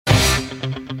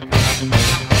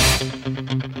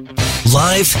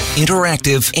Live,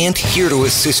 interactive, and here to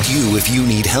assist you if you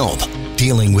need help.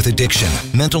 Dealing with addiction,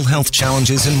 mental health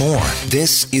challenges, and more.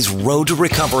 This is Road to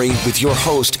Recovery with your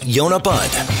host, Yonah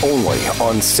Budd, only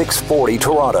on 640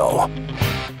 Toronto.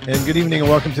 And good evening and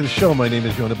welcome to the show. My name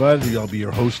is Yonah Budd. I'll be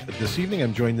your host this evening.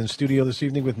 I'm joined in studio this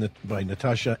evening by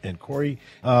Natasha and Corey.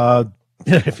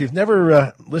 If you've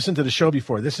never listened to the show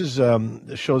before, this is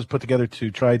the show's put together to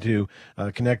try to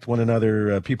connect one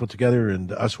another, people together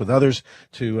and us with others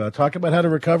to talk about how to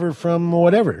recover from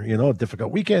whatever, a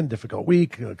difficult weekend, difficult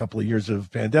week, a couple of years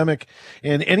of pandemic,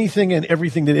 and anything and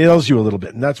everything that ails you a little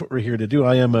bit. And that's what we're here to do.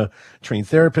 I am a trained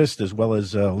therapist as well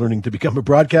as learning to become a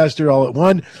broadcaster all at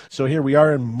one. So here we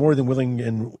are and more than willing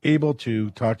and able to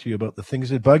talk to you about the things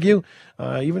that bug you,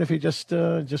 even if you just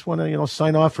want to,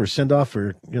 sign off or send off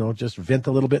or, just vent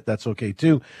a little bit, that's okay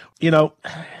too.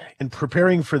 In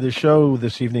preparing for the show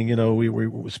this evening,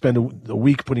 we spend a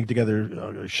week putting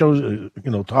together shows,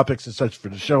 topics and such for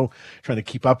the show, trying to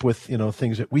keep up with,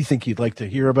 things that we think you'd like to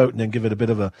hear about and then give it a bit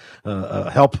of a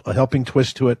helping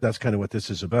twist to it. That's kind of what this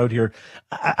is about here.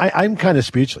 I'm kind of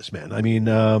speechless, man. I mean,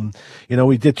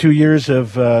 we did 2 years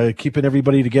of keeping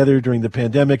everybody together during the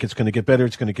pandemic. It's going to get better.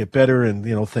 It's going to get better. And,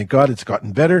 thank God it's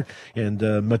gotten better and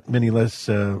many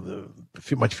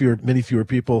fewer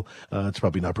people. It's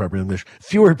probably not proper English.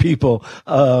 Fewer people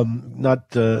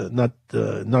not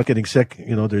getting sick.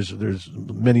 There's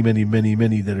many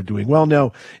that are doing well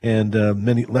now, and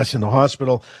many less in the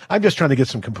hospital. I'm just trying to get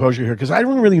some composure here because I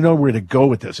don't really know where to go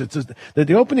with this. It's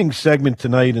the opening segment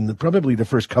tonight, and probably the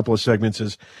first couple of segments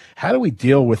is how do we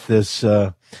deal with this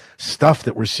stuff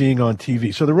that we're seeing on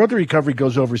TV. So the Road to Recovery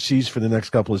goes overseas for the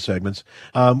next couple of segments.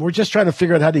 We're just trying to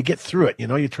figure out how to get through it.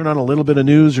 You turn on a little bit of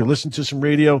news or listen to some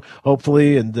radio,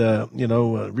 hopefully, and,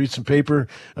 read some paper,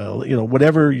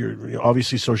 whatever.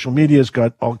 Obviously social media has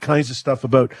got all kinds of stuff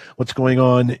about what's going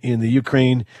on in the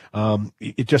Ukraine.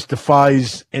 It just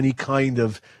defies any kind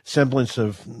of semblance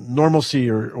of normalcy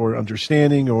or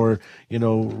understanding or,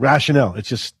 rationale. It's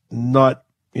just not,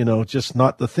 just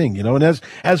not the thing, and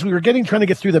as we were trying to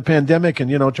get through the pandemic and,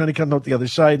 trying to come out the other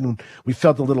side, and we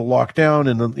felt a little locked down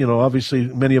and, obviously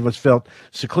many of us felt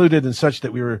secluded and such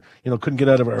that we were, couldn't get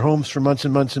out of our homes for months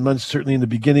and months and months, certainly in the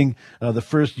beginning, the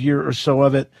first year or so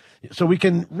of it. So we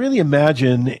can really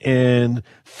imagine and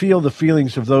feel the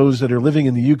feelings of those that are living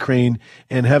in the Ukraine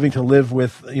and having to live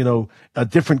with, a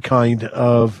different kind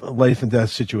of life and death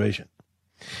situation.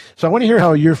 So I want to hear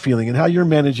how you're feeling and how you're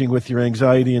managing with your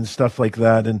anxiety and stuff like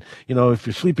that. And, if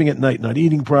you're sleeping at night, not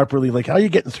eating properly, like how are you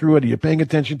getting through it? Are you paying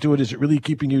attention to it? Is it really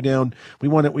keeping you down? We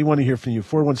want to hear from you.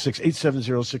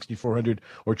 416-870-6400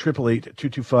 or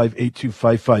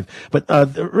 888-225-8255. But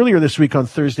earlier this week on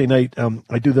Thursday night,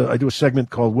 I do a segment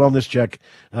called Wellness Check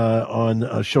on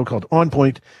a show called On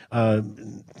Point,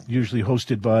 usually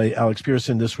hosted by Alex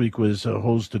Pearson. This week was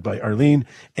hosted by Arlene.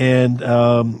 And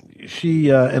she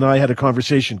and I had a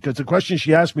conversation because the question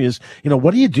she asked me is,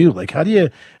 what do you do? Like, how do you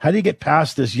get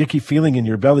past this yicky feeling in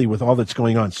your belly with all that's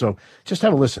going on? So just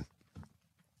have a listen.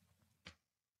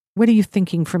 What are you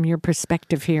thinking from your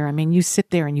perspective here? I mean, you sit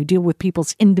there and you deal with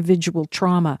people's individual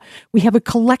trauma. We have a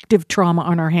collective trauma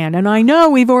on our hand. And I know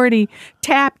we've already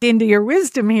tapped into your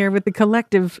wisdom here with the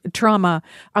collective trauma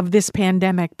of this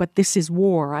pandemic, but this is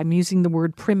war. I'm using the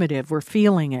word primitive. We're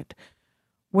feeling it.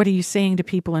 What are you saying to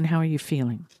people and how are you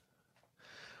feeling?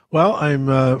 Well,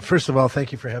 I'm first of all,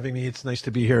 thank you for having me. It's nice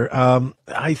to be here.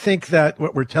 I think that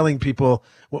what we're telling people,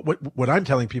 what I'm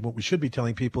telling people, what we should be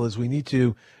telling people is we need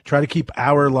to try to keep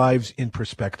our lives in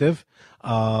perspective.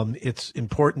 It's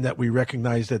important that we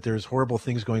recognize that there's horrible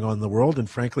things going on in the world, and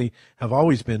frankly, have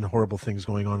always been horrible things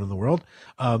going on in the world.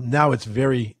 Now it's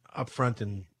very upfront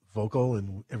and vocal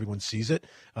and everyone sees it.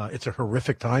 It's a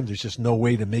horrific time. There's just no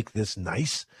way to make this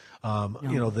nice.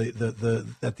 No.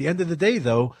 At the end of the day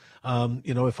though,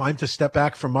 if I'm to step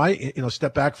back from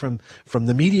from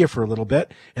the media for a little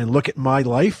bit and look at my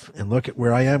life and look at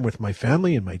where I am with my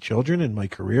family and my children and my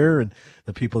career and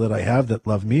the people that I have that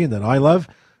love me and that I love,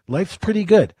 life's pretty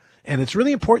good. And it's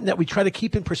really important that we try to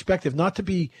keep in perspective, not to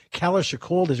be callous or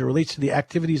cold as it relates to the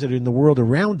activities that are in the world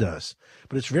around us,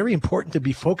 but it's very important to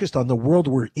be focused on the world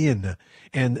we're in.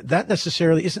 And that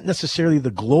isn't necessarily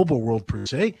the global world per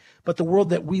se, but the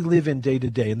world that we live in day to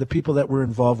day and the people that we're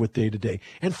involved with day to day.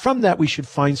 And from that, we should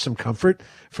find some comfort,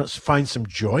 find some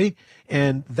joy.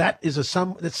 And that is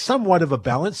that's somewhat of a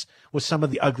balance with some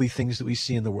of the ugly things that we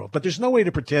see in the world. But there's no way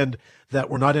to pretend that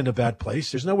we're not in a bad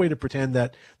place. There's no way to pretend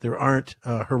that there aren't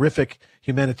horrific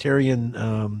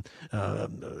humanitarian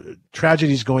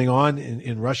tragedies going on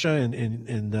in Russia and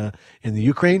in the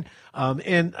Ukraine.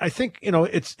 And I think,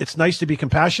 it's nice to be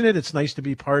compassionate. It's nice to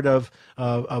be part of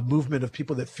a movement of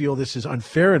people that feel this is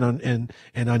unfair and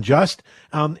unjust.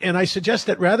 And I suggest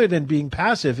that rather than being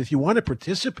passive, if you want to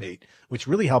participate, which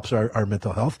really helps our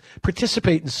mental health,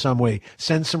 participate in some way,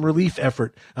 send some relief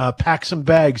effort, pack some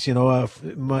bags.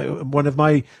 One of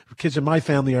my kids in my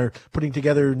family are putting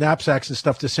together knapsacks and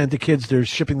stuff to send to kids. They're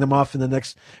shipping them off in the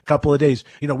next couple of days.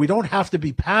 We don't have to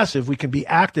be passive. We can be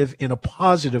active in a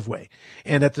positive way.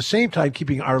 And at the same time,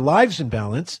 keeping our lives in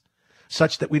balance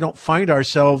such that we don't find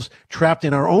ourselves trapped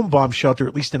in our own bomb shelter,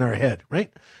 at least in our head, right?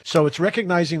 So it's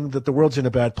recognizing that the world's in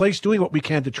a bad place, doing what we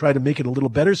can to try to make it a little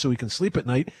better so we can sleep at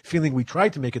night, feeling we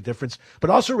tried to make a difference, but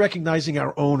also recognizing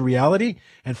our own reality.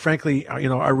 And frankly,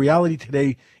 our reality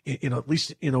today, at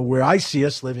least, where I see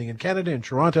us living in Canada, in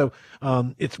Toronto,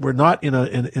 we're not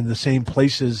in the same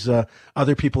place as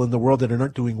other people in the world that are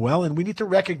not doing well. And we need to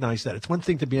recognize that. It's one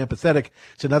thing to be empathetic.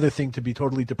 It's another thing to be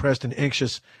totally depressed and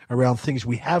anxious around things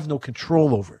we have no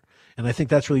control over. And I think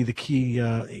that's really the key.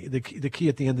 The key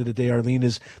at the end of the day, Arlene,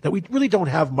 is that we really don't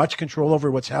have much control over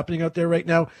what's happening out there right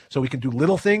now. So we can do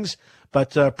little things,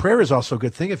 but prayer is also a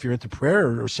good thing. If you're into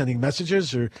prayer or sending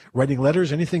messages or writing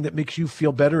letters, anything that makes you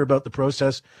feel better about the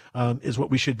process is what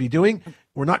we should be doing.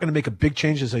 We're not going to make a big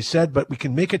change, as I said, but we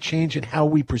can make a change in how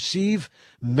we perceive,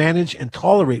 manage, and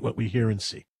tolerate what we hear and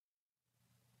see.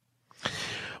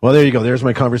 Well, there you go. There's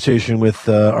my conversation with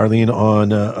Arlene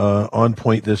on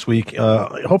Point this week.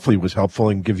 Hopefully it was helpful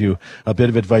and give you a bit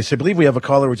of advice. I believe we have a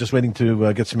caller. We're just waiting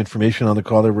to get some information on the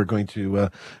caller. We're going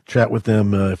to chat with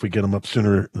them if we get them up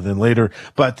sooner than later.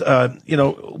 But,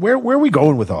 where are we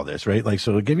going with all this, right?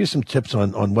 So I'll give you some tips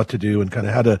on what to do and kind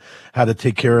of how to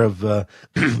take care of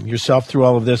yourself through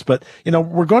all of this. But,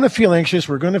 we're going to feel anxious.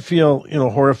 We're going to feel,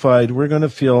 horrified. We're going to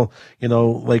feel,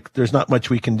 like there's not much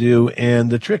we can do.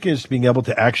 And the trick is being able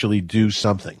to actually do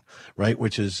something, right?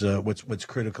 Which is what's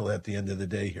critical at the end of the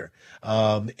day here.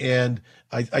 And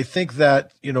I think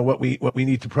that what we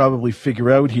need to probably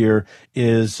figure out here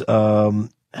is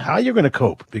how you're going to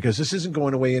cope, because this isn't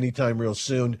going away anytime real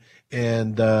soon.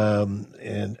 And how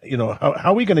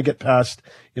are we going to get past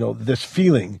this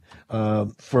feeling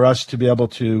for us to be able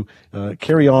to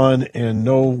carry on and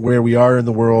know where we are in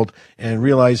the world and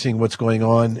realizing what's going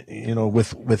on,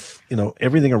 with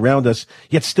everything around us,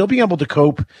 yet still being able to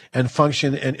cope and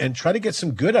function and try to get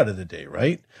some good out of the day,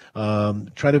 right?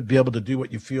 Try to be able to do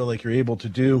what you feel like you're able to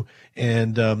do.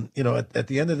 And, at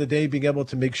the end of the day, being able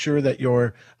to make sure that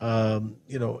you're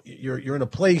in a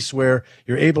place where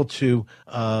you're able to,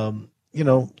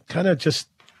 kind of just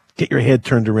get your head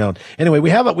turned around. Anyway, we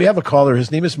have a caller.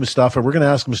 His name is Mustafa. We're going to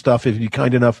ask Mustafa if he'd be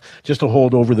kind enough just to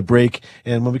hold over the break.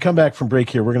 And when we come back from break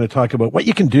here, we're going to talk about what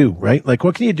you can do, right? Like,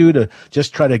 what can you do to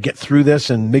just try to get through this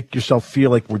and make yourself feel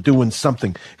like we're doing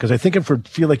something? Because I think if you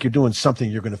feel like you're doing something,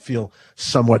 you're going to feel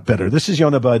somewhat better. This is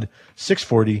Yonah Budd,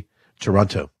 640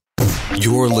 Toronto.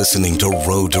 You're listening to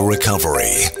Road to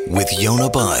Recovery with Yonah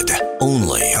Budd,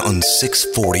 only on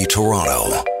 640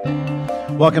 Toronto.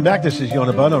 Welcome back. This is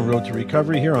Yonah Budd on Road to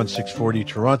Recovery here on 640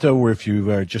 Toronto, where if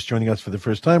you are just joining us for the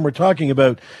first time, we're talking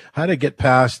about how to get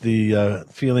past the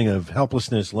feeling of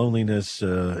helplessness, loneliness,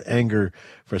 anger,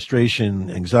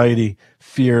 frustration, anxiety,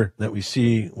 fear that we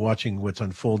see watching what's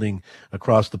unfolding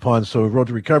across the pond. So Road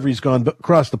to Recovery has gone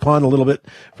across the pond a little bit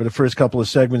for the first couple of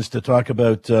segments to talk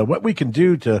about what we can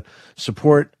do to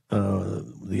support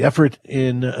the effort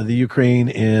in the Ukraine,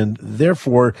 and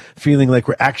therefore feeling like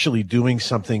we're actually doing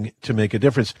something to make a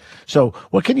difference. So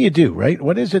what can you do, right?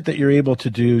 What is it that you're able to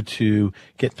do to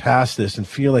get past this and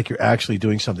feel like you're actually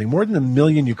doing something? More than 1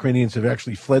 million Ukrainians have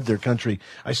actually fled their country.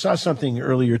 I saw something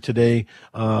earlier today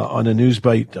on a news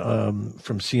bite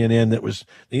from CNN that was,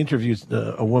 they interviewed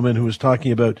a woman who was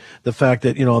talking about the fact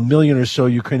that, 1 million or so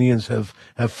Ukrainians have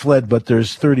fled, but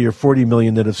there's 30 or 40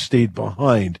 million that have stayed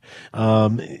behind.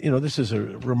 This is a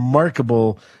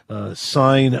remarkable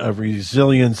sign of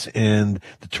resilience and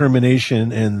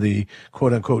determination, and the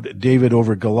quote unquote David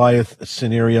over Goliath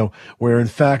scenario, where in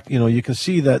fact, you can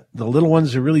see that the little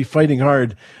ones are really fighting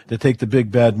hard to take the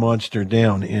big bad monster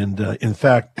down. And in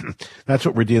fact, that's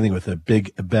what we're dealing with, a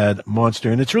big bad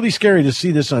monster. And it's really scary to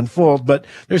see this unfold, but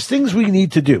there's things we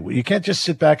need to do. You can't just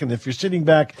sit back, and if you're sitting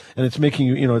back and it's making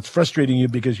you, it's frustrating you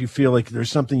because you feel like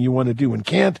there's something you want to do and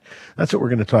can't, that's what we're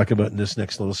going to talk about in this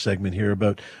next little little segment here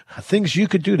about things you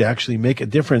could do to actually make a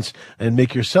difference and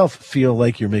make yourself feel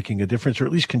like you're making a difference, or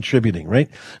at least contributing, right?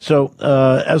 So,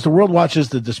 as the world watches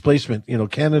the displacement,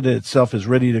 Canada itself is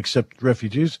ready to accept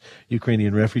refugees,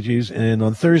 Ukrainian refugees. And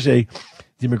on Thursday,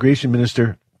 the immigration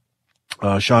minister,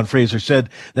 Sean Fraser, said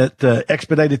that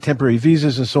expedited temporary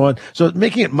visas and so on. So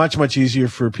making it much, much easier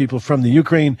for people from the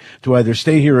Ukraine to either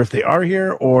stay here if they are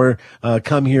here, or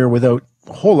come here without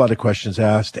a whole lot of questions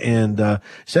asked, and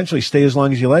essentially stay as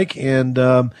long as you like. And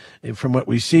from what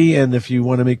we see, and if you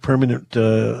want to make permanent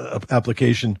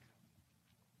application,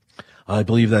 I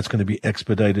believe that's going to be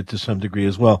expedited to some degree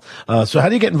as well. So how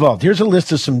do you get involved? Here's a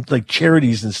list of some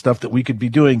charities and stuff that we could be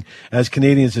doing as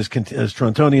Canadians, as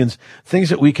Torontonians, things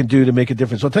that we can do to make a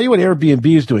difference. I'll tell you what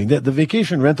Airbnb is doing. The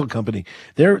vacation rental company,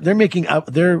 they're making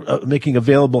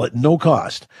available at no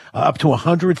cost up to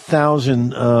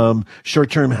 100,000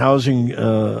 short-term housing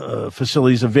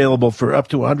facilities available for up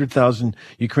to 100,000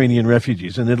 Ukrainian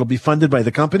refugees, and it'll be funded by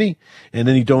the company and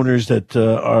any donors that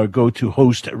go to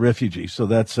host refugees. So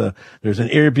that's there's an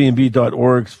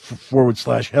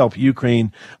airbnb.org/help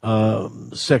Ukraine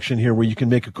section here where you can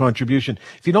make a contribution.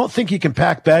 If you don't think you can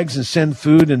pack bags and send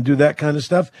food and do that kind of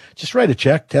stuff, just write a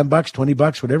check, $10,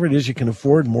 $20, whatever it is you can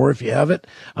afford, more if you have it.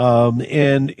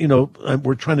 And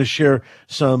we're trying to share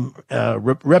some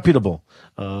reputable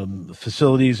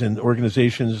facilities and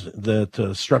organizations,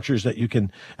 that structures that you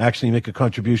can actually make a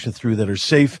contribution through, that are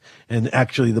safe, and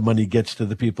actually the money gets to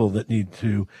the people that need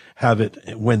to have it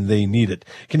when they need it.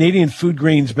 Canadian Food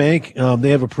Grains Bank, they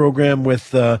have a program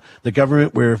with the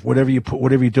government where whatever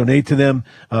you donate to them,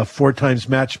 4 times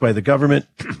matched by the government.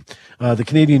 The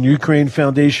Canadian Ukraine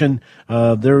Foundation,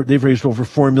 they've raised over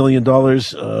 $4 million.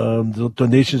 The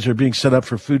donations are being set up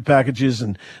for food packages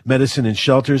and medicine and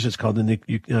shelters. It's called the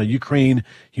Ukraine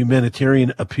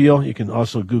Humanitarian Appeal. You can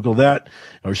also Google that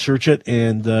or search it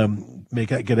and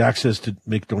get access to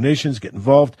make donations, get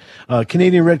involved.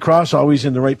 Canadian Red Cross, always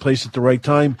in the right place at the right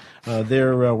time.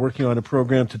 They're working on a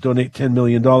program to donate $10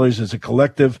 million as a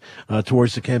collective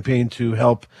towards the campaign to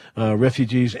help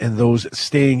refugees and those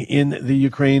staying in the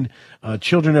Ukraine.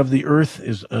 Children of the Earth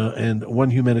is and One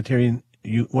Humanity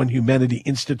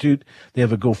Institute. They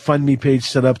have a GoFundMe page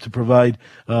set up to provide.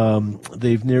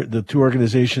 The two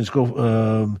organizations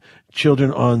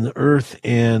Children on the Earth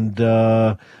and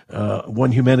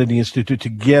One Humanity Institute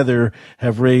together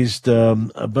have raised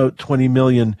about $20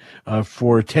 million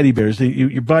for teddy bears.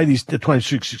 You buy these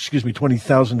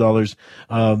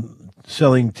 $20,000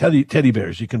 selling teddy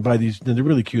bears. You can buy these. They're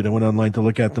really cute. I went online to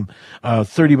look at them.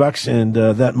 $30, and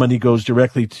that money goes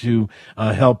directly to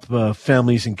help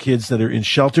families and kids that are in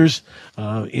shelters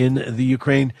in the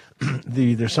Ukraine.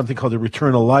 There's something called the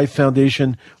Return Alive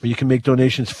Foundation where you can make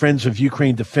donations. Friends of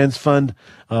Ukraine Defense Fund.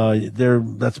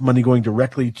 That's money going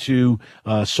directly to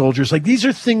soldiers. These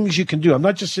are things you can do. I'm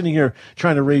not just sitting here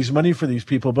trying to raise money for these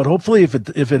people, but hopefully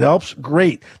if it helps,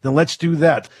 great. Then let's do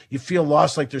that. You feel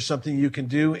lost, like there's something you can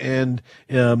do, and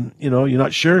you're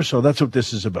not sure. So that's what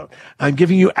this is about. I'm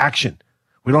giving you action.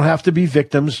 We don't have to be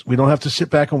victims. We don't have to sit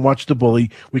back and watch the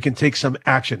bully. We can take some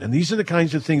action. And these are the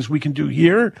kinds of things we can do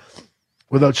here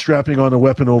without strapping on a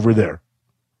weapon over there.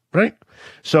 Right?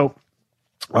 So,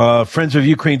 Friends of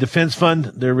Ukraine Defense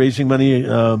Fund, they're raising money,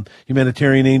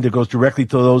 humanitarian aid that goes directly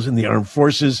to those in the armed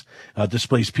forces,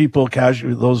 displaced people,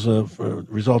 those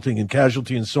resulting in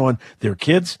casualty and so on. Their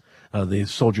kids. The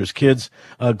soldiers' kids.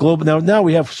 Global. Now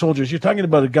we have soldiers. You're talking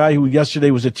about a guy who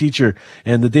yesterday was a teacher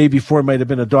and the day before might have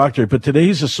been a doctor, but today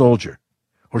he's a soldier,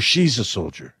 or she's a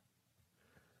soldier.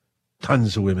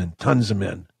 Tons of women, tons of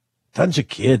men, tons of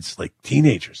kids, like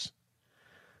teenagers.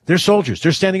 They're soldiers.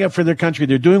 They're standing up for their country.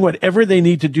 They're doing whatever they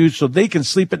need to do so they can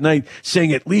sleep at night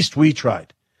saying, at least we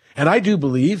tried. And I do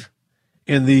believe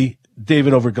in the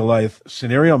David over Goliath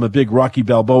scenario. I'm a big Rocky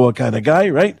Balboa kind of guy,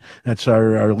 right? That's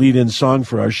our lead-in song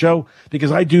for our show,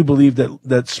 because I do believe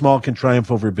that small can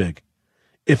triumph over big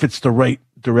if it's the right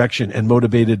direction and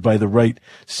motivated by the right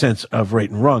sense of right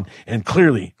and wrong. And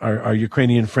clearly, our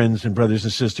Ukrainian friends and brothers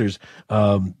and sisters,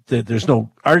 there's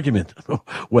no argument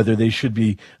whether they should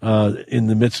be in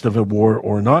the midst of a war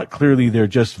or not. Clearly, they're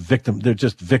just victims. They're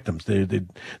just victims.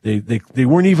 They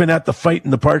weren't even at the fight in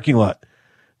the parking lot.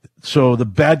 So the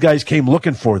bad guys came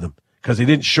looking for them because they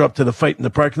didn't show up to the fight in the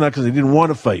parking lot because they didn't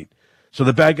want to fight. So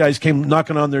the bad guys came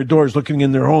knocking on their doors, looking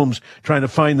in their homes, trying to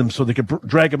find them so they could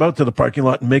drag them out to the parking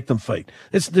lot and make them fight.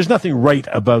 There's nothing right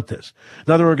about this.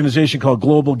 Another organization called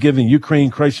Global Giving, Ukraine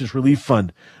Crisis Relief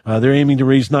Fund. They're aiming to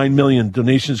raise $9 million,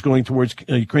 donations going towards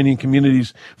Ukrainian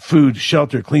communities, food,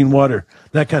 shelter, clean water,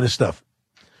 that kind of stuff.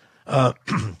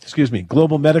 excuse me,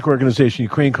 Global Medical Organization,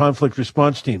 Ukraine Conflict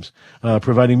Response Teams,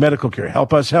 providing medical care.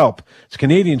 Help Us Help. It's a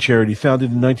Canadian charity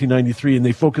founded in 1993, and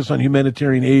they focus on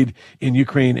humanitarian aid in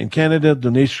Ukraine and Canada.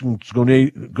 Donations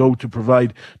go to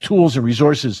provide tools and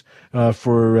resources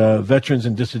for veterans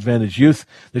and disadvantaged youth.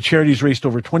 The charity's raised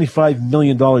over $25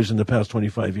 million in the past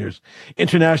 25 years.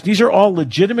 International, these are all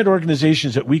legitimate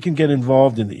organizations that we can get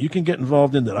involved in, that you can get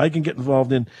involved in, that I can get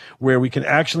involved in, where we can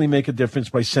actually make a difference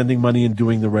by sending money and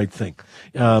doing the right thing.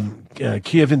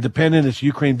 Kiev Independent, it's a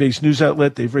Ukraine-based news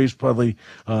outlet. They've raised probably,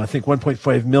 I think,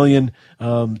 $1.5 million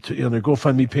on their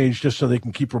GoFundMe page just so they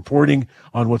can keep reporting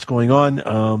on what's going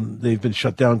on. They've been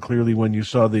shut down clearly when you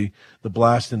saw the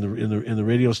blast in the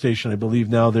radio station. I believe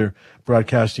now they're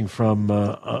broadcasting from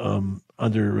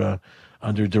under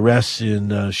duress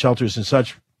in shelters and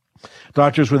such.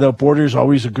 Doctors Without Borders,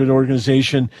 always a good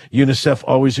organization. UNICEF,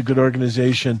 always a good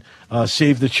organization.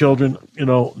 Save the Children. You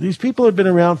know, these people have been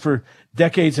around for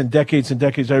decades and decades and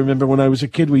decades. I remember when I was a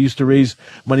kid, we used to raise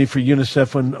money for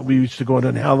UNICEF when we used to go out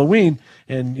on Halloween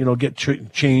and, you know, get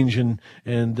change and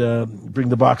bring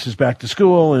the boxes back to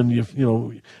school. And, you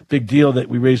know, big deal that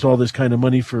we raised all this kind of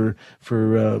money for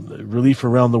relief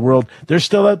around the world. They're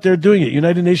still out there doing it.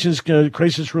 United Nations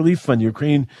Crisis Relief Fund,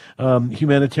 Ukraine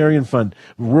Humanitarian Fund,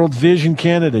 World Vision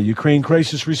Canada, Ukraine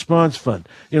Crisis Response Fund.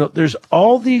 You know, there's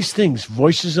all these things,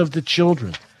 Voices of the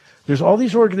Children. There's all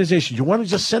these organizations. You want to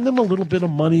just send them a little bit of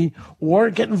money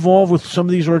or get involved with some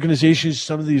of these organizations,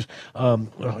 some of these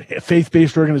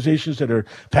faith-based organizations that are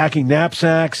packing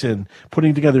knapsacks and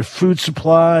putting together food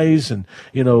supplies and,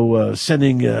 you know,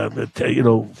 sending,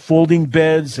 folding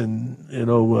beds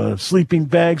and, sleeping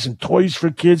bags and toys for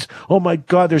kids. Oh, my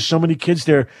God, there's so many kids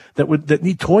there that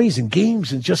need toys and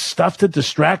games and just stuff to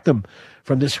distract them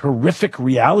from this horrific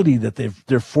reality that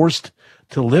they're forced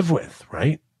to live with,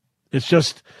 right? It's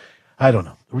just... I don't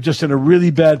know. We're just in a really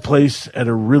bad place at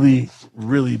a really,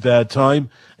 really bad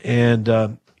time. And,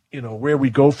 where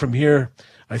we go from here,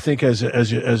 I think as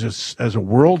a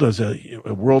world, as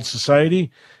a world society,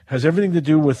 has everything to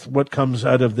do with what comes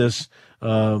out of this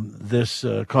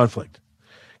conflict.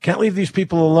 Can't leave these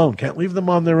people alone. Can't leave them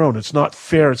on their own. It's not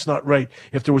fair. It's not right.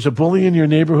 If there was a bully in your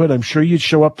neighborhood, I'm sure you'd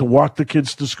show up to walk the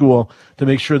kids to school to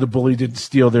make sure the bully didn't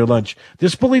steal their lunch.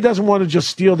 This bully doesn't want to just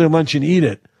steal their lunch and eat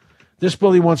it. This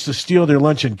bully wants to steal their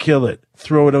lunch and kill it,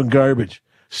 throw it on garbage,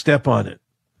 step on it,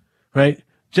 right?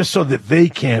 Just so that they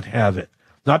can't have it.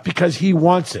 Not because he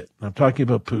wants it. I'm talking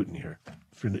about Putin here,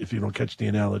 if you don't catch the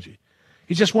analogy.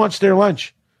 He just wants their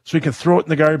lunch so he can throw it in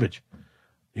the garbage.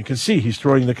 You can see he's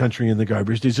throwing the country in the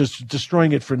garbage. He's just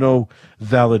destroying it for no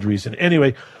valid reason.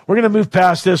 Anyway, we're going to move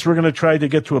past this. We're going to try to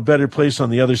get to a better place on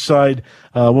the other side.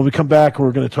 When we come back,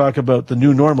 we're going to talk about the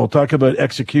new normal, talk about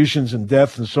executions and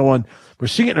death and so on. We're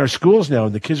seeing it in our schools now,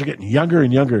 and the kids are getting younger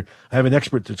and younger. I have an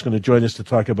expert that's going to join us to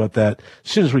talk about that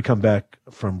as soon as we come back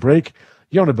from break.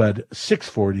 Yonah Budd,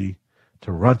 640,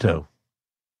 Toronto.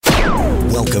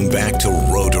 Welcome back to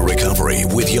Road to Recovery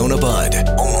with Yonah Budd,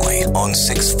 only on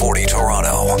 640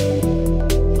 Toronto.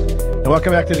 And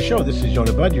welcome back to the show. This is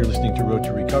Yonah Budd. You're listening to Road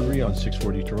to Recovery on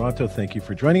 640 Toronto. Thank you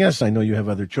for joining us. I know you have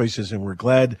other choices, and we're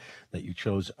glad that you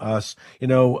chose us.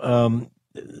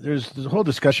 There's a whole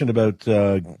discussion about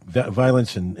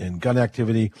violence and gun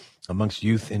activity amongst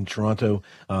youth in Toronto,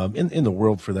 in the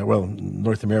world for that, well,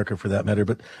 North America for that matter.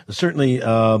 But certainly,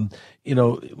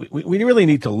 we really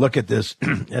need to look at this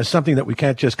as something that we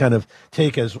can't just kind of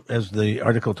take as the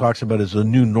article talks about as a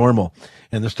new normal.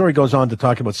 And the story goes on to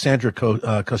talk about Sandra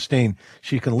Costain.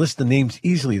 She can list the names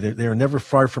easily. They are never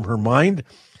far from her mind.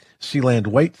 Sealand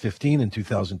White, 15 in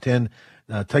 2010.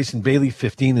 Tyson Bailey,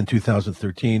 15 in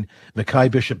 2013. Mackay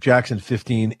Bishop Jackson,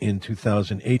 15 in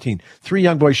 2018. 3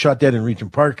 young boys shot dead in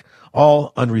Regent Park,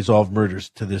 all unresolved murders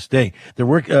to this day.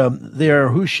 They are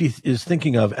who she is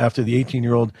thinking of after the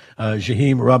 18-year-old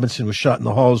Jaheim Robinson was shot in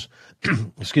the halls,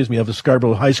 of the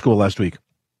Scarborough High School last week,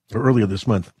 or earlier this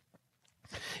month.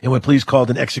 And when police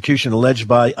called an execution alleged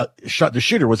by the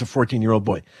shooter was a 14-year-old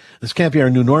boy. This can't be our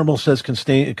new normal, says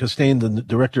Costain, the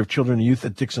director of children and youth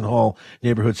at Dixon Hall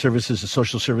Neighborhood Services, a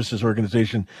social services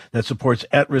organization that supports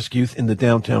at-risk youth in the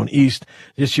downtown east.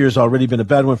 This year has already been a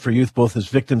bad one for youth, both as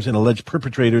victims and alleged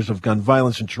perpetrators of gun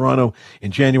violence in Toronto.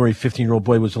 In January, a 15-year-old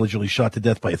boy was allegedly shot to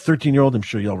death by a 13-year-old. I'm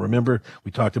sure y'all remember.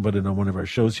 We talked about it on one of our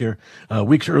shows here.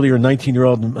 Weeks earlier,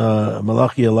 19-year-old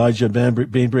Malachi Elijah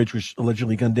Bainbridge was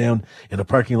allegedly gunned down in a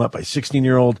parking lot by a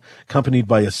 16-year-old, accompanied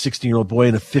by a 16-year-old boy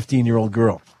and a 15-year-old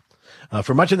girl.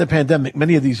 For much of the pandemic,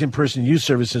 many of these in-person youth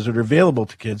services that are available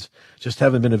to kids just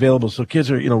haven't been available. So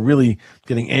kids are, really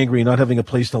getting angry, not having a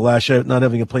place to lash out, not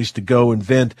having a place to go and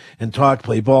vent and talk,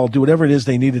 play ball, do whatever it is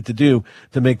they needed to do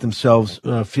to make themselves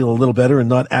feel a little better and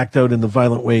not act out in the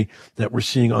violent way that we're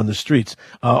seeing on the streets.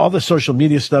 All the social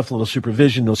media stuff, a little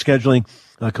supervision, no scheduling.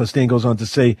 Costain goes on to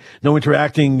say, no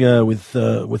interacting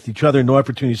with each other, no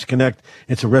opportunities to connect.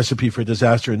 It's a recipe for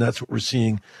disaster, and that's what we're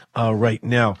seeing right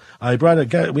now. We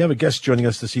have a guest joining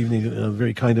us this evening,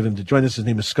 very kind of him to join us. His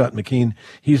name is Scott McKean.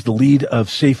 He's the lead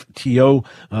of Safe TO,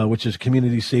 which is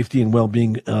Community Safety and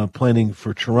Wellbeing Planning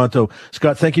for Toronto.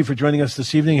 Scott, thank you for joining us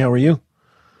this evening. How are you?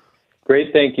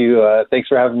 Great, thank you. Thanks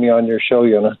for having me on your show,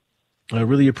 Yonah. I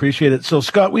really appreciate it. So,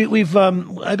 Scott,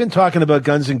 I've been talking about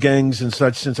guns and gangs and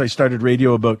such since I started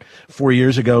radio about 4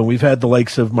 years ago. We've had the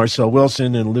likes of Marcel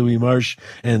Wilson and Louis Marsh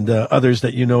and others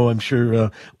that I'm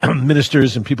sure,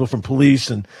 ministers and people from police,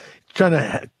 and trying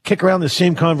to kick around the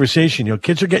same conversation.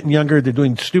 Kids are getting younger. They're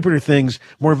doing stupider things,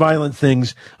 more violent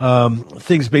things,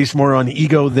 things based more on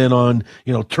ego than on,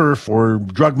 turf or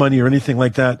drug money or anything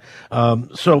like that.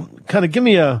 So kind of give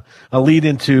me a lead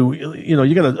into,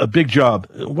 you got a big job.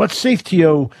 What's Safe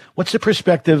TO? What's the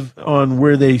perspective on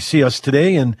where they see us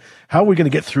today, and how are we going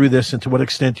to get through this, and to what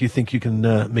extent do you think you can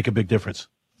make a big difference?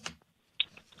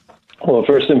 Well,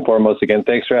 first and foremost, again,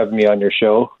 thanks for having me on your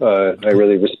show. I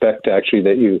really respect actually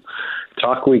that you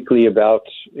talk weekly about,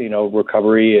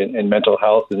 recovery and mental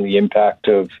health and the impact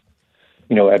of,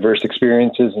 adverse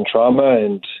experiences and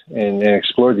trauma and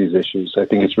explore these issues. I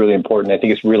think it's really important. I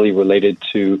think it's really related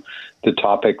to the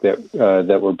topic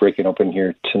that we're breaking open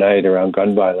here tonight around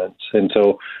gun violence. And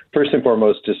so first and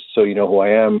foremost, just so you know who I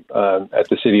am, at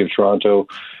the City of Toronto,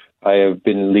 I have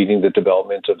been leading the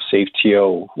development of Safe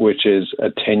TO, which is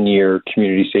a 10-year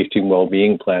community safety and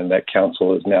well-being plan that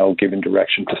Council has now given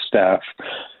direction to staff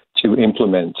to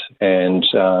implement. And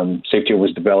Safe TO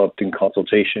was developed in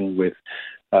consultation with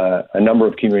a number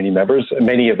of community members,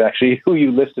 many of actually who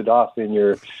you listed off in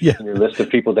your list of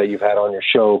people that you've had on your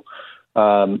show.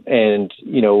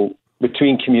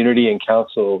 Between community and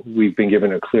Council, we've been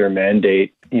given a clear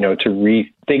mandate, to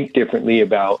rethink differently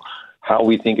about how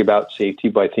we think about safety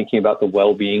by thinking about the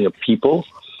well-being of people,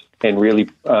 and really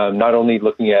not only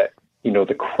looking at,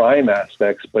 the crime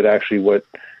aspects, but actually what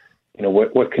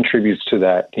contributes to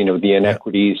that, the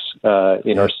inequities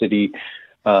in our city,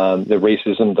 the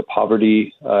racism, the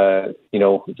poverty,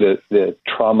 the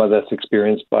trauma that's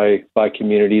experienced by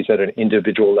communities at an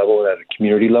individual level and at a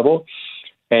community level,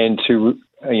 and to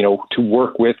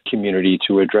work with community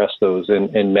to address those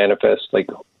and manifest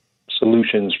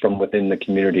solutions from within the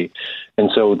community.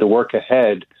 And so the work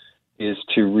ahead is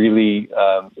to really,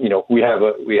 we have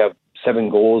 7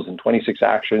 goals and 26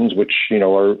 actions, which,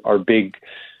 are big,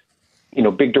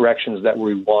 big directions that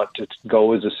we want to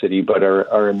go as a city, but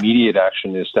our immediate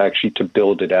action is to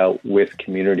build it out with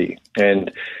community.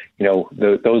 And,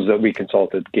 those that we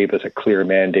consulted gave us a clear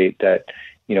mandate that,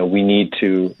 we need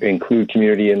to include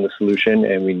community in the solution,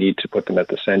 and we need to put them at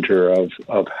the center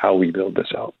of how we build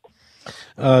this out.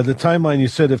 The timeline you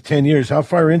said of 10 years, how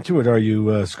far into it are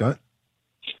you, Scott?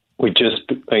 We just,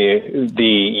 the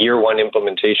year 1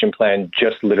 implementation plan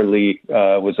just literally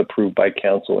was approved by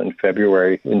Council in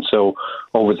February. And so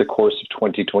over the course of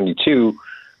 2022,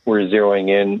 we're zeroing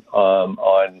in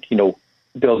on,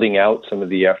 building out some of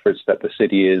the efforts that the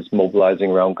city is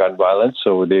mobilizing around gun violence.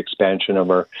 So the expansion of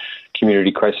our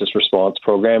community crisis response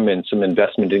program and some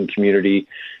investment in community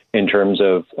in terms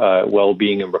of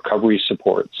well-being and recovery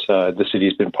supports. The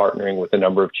city's been partnering with a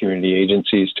number of community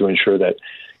agencies to ensure that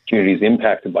communities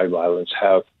impacted by violence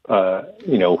have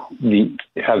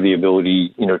the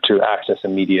ability, to access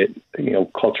immediate,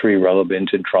 culturally relevant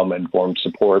and trauma-informed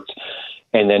supports.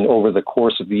 And then over the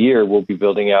course of the year, we'll be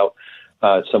building out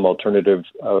some alternative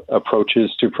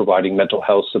approaches to providing mental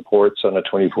health supports on a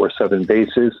 24/7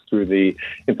 basis through the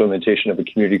implementation of a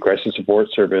community crisis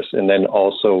support service, and then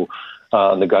also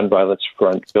on the gun violence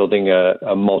front, building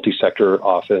a multi-sector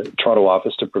Toronto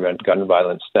office to prevent gun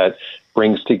violence that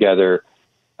brings together,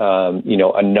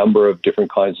 a number of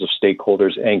different kinds of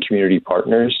stakeholders and community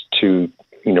partners to,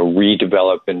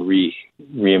 redevelop and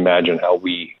reimagine how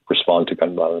we respond to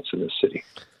gun violence in this city.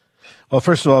 Well,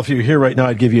 first of all, if you're here right now,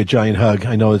 I'd give you a giant hug.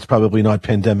 I know it's probably not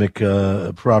pandemic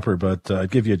proper, but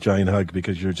I'd give you a giant hug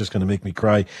because you're just going to make me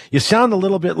cry. You sound a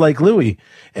little bit like Louis,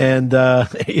 and,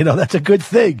 that's a good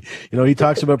thing. He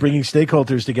talks about bringing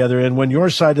stakeholders together, and when your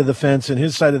side of the fence and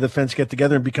his side of the fence get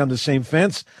together and become the same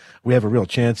fence, we have a real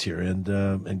chance here, and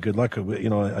good luck.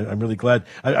 I'm really glad.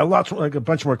 I a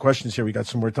bunch more questions here. We got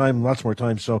some more time, lots more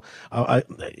time. So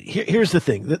here's the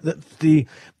thing: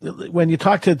 when you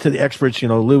talk to the experts,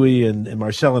 Louis and and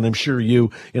Marcel, and I'm sure you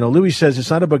know, Louis says it's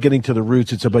not about getting to the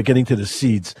roots, it's about getting to the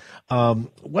seeds.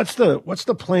 What's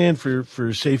the plan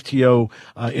for Safe TO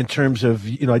in terms of,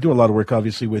 you know, I do a lot of work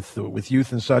obviously with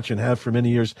youth and such, and have for many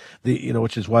years,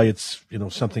 which is why it's, you know,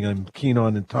 something I'm keen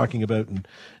on and talking about, and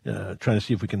trying to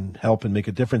see if we can help and make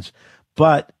a difference.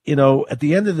 But, you know, at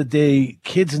the end of the day,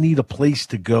 kids need a place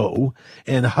to go,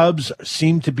 and hubs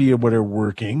seem to be what are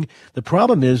working. The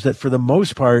problem is that for the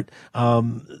most part,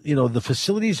 you know, the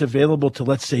facilities available to,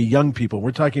 let's say, young people,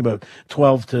 we're talking about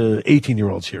 12 to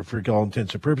 18-year-olds here for all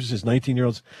intents and purposes,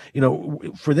 19-year-olds, you know,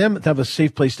 for them to have a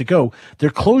safe place to go, they're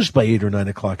closed by 8 or 9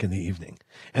 o'clock in the evening.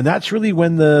 And that's really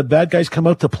when the bad guys come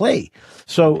out to play.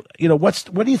 So, you know, what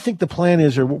do you think the plan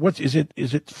is, or is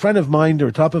it front of mind or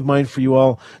top of mind for you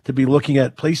all to be looking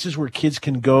at places where kids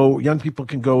can go, young people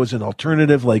can go as an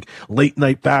alternative, like late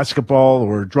night basketball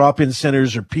or drop-in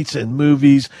centers or pizza and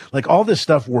movies? Like, all this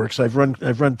stuff works. I've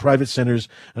run private centers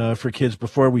for kids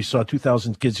before. We saw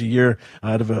 2,000 kids a year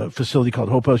out of a facility called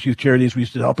Hope House Youth Charities. We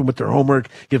used to help them with their homework,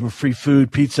 give them free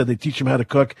food, pizza. They teach them how to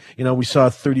cook. You know, we saw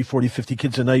 30, 40, 50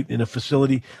 kids a night in a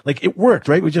facility. Like, it worked,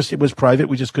 right? It was private.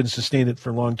 We just couldn't sustain it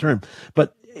for long term.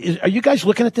 But are you guys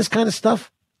looking at this kind of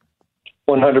stuff?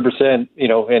 100%, you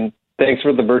know, and thanks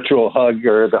for the virtual hug,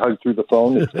 or the hug through the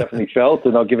phone. It's definitely felt,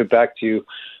 and I'll give it back to you.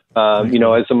 You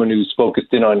know, as someone who's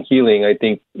focused in on healing, I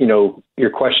think, you know, your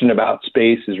question about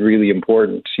space is really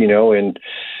important, you know, and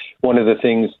one of the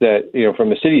things that, you know,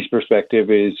 from a city's perspective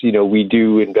is, you know, we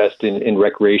do invest in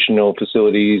recreational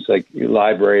facilities like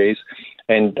libraries,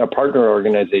 and a partner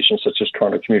organization such as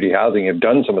Toronto Community Housing have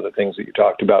done some of the things that you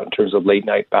talked about in terms of late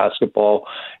night basketball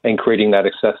and creating that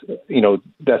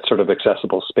that sort of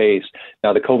accessible space.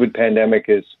 Now, the COVID pandemic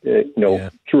is,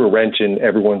 threw a wrench in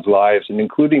everyone's lives, and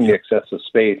including the accessible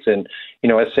space. And, you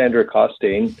know, as Sandra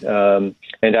Costain,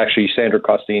 and actually Sandra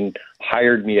Costain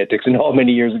hired me at Dixon Hall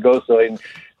many years ago, so I'm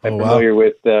familiar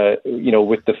with,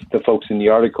 with the folks in the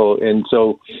article. And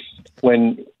so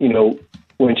when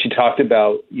she talked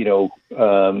about,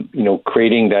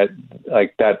 creating that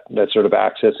sort of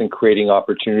access and creating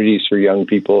opportunities for young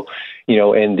people, you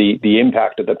know, and the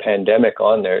impact of the pandemic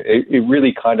on there, it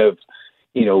really kind of,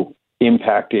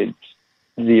 impacted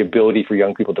the ability for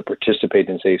young people to participate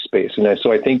in safe space. And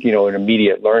so I think, you know, an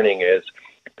immediate learning is,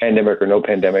 pandemic or no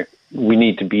pandemic, we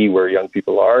need to be where young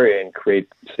people are and create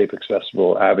safe,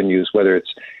 accessible avenues, whether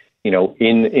it's, you know,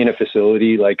 in a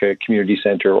facility like a community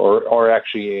center or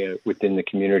actually within the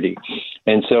community.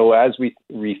 And so as we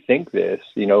rethink this,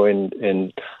 you know,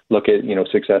 and look at, you know,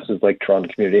 successes like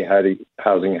Toronto Community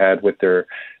Housing had with their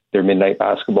midnight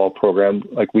basketball program,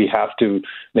 like, we have to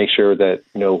make sure that,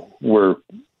 you know, we're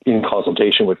in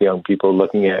consultation with young people,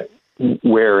 looking at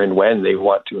where and when they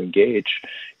want to engage,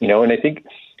 you know. And I think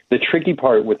the tricky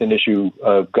part with an issue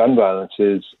of gun violence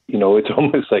is, you know, it's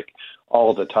almost like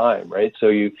all the time, right? So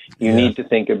you need to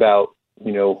think about,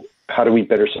 you know, how do we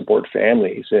better support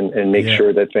families and make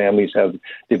sure that families have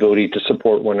the ability to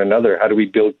support one another? How do we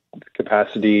build the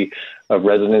capacity of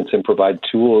residents and provide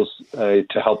tools to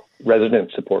help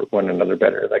residents support one another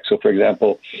better? Like, so for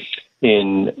example,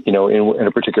 in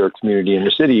a particular community in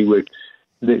the city,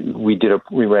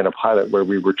 we ran a pilot where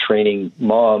we were training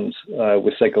moms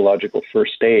with psychological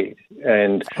first aid,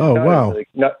 and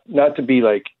not to be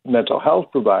like mental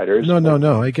health providers.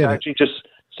 No, I get it. Actually, just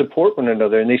support one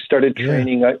another, and they started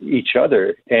training each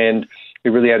other, and it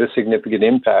really had a significant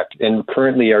impact. And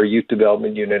currently, our youth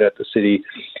development unit at the city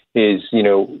is, you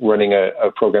know, running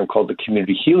a program called the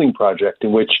Community Healing Project,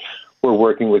 in which we're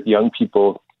working with young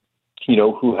people, you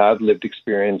know, who have lived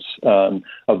experience of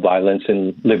violence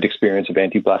and lived experience of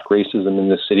anti-Black racism in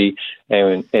the city,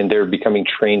 and they're becoming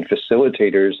trained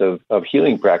facilitators of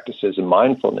healing practices and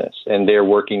mindfulness, and they're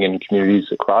working in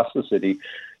communities across the city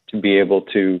to be able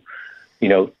to, you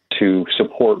know, to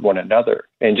support one another.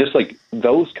 And just like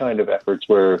those kind of efforts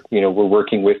where, you know, we're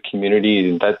working with community,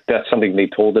 and that's something they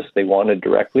told us they wanted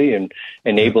directly, and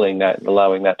enabling that and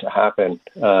allowing that to happen.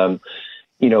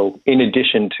 You know, in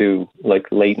addition to like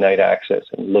late night access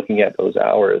and looking at those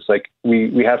hours, like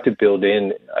we have to build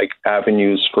in like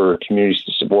avenues for communities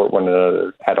to support one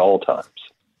another at all times.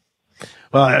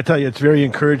 Well, I tell you, it's a very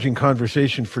encouraging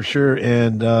conversation for sure.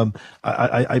 And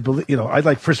I believe, you know, I'd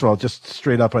like, first of all, just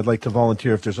straight up, I'd like to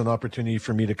volunteer if there's an opportunity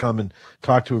for me to come and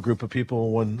talk to a group of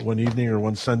people one evening or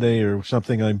one Sunday or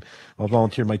something. I'll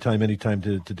volunteer my time anytime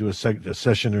to do a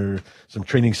session or some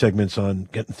training segments on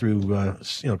getting through,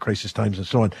 crisis times and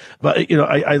so on. But, you know,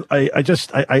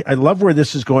 I love where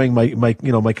this is going. My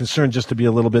concern, just to be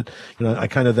a little bit, you know, I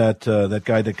kind of that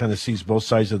guy that kind of sees both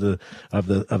sides of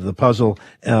the puzzle.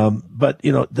 But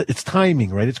it's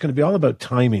timing, right? It's going to be all about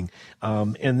timing.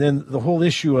 And then the whole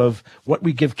issue of what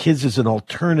we give kids as an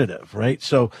alternative, right?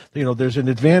 So, there's an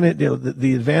advantage,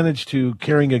 the advantage to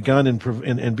carrying a gun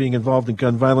and being involved in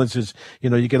gun violence is,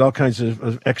 you get all kinds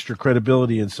of extra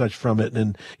credibility and such from it.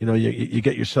 And, you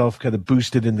get yourself kind of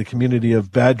boosted in the community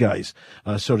of bad guys,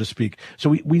 so to speak.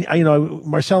 So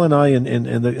Marcel and I and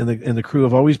the crew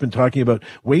have always been talking about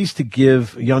ways to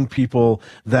give young people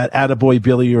that attaboy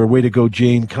Billy or way to go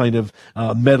Jane kind of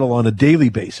medal on a daily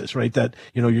basis, right? That,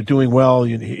 you're doing well,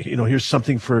 here's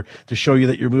something to show you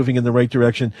that you're moving in the right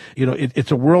direction.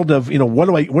 It's a world of,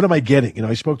 what am I getting?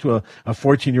 I spoke to a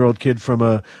 14-year-old kid from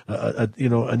a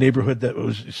neighborhood that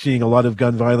was seeing a lot of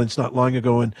gun violence not long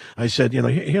ago. And I said,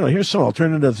 here's some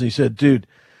alternatives. And he said, dude,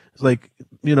 it's like,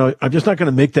 I'm just not going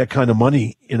to make that kind of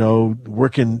money,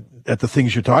 working at the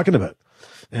things you're talking about.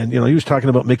 And, he was talking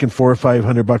about making $400 or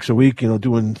 $500 a week,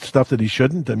 doing stuff that he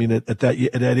shouldn't. I mean, at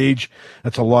that age,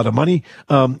 that's a lot of money.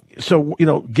 So,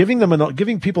 giving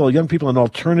young people an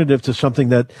alternative to something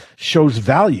that shows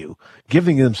value,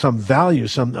 giving them some value,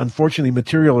 some unfortunately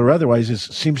material or otherwise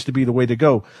seems to be the way to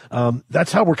go.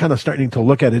 That's how we're kind of starting to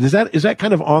look at it. Is that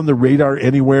kind of on the radar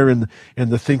anywhere in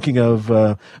the thinking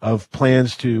of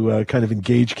plans to kind of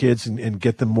engage kids and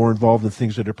get them more involved in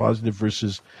things that are positive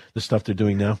versus the stuff they're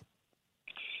doing now?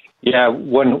 Yeah,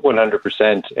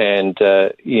 100%. And,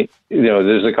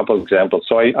 there's a couple of examples.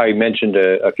 So I mentioned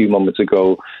a few moments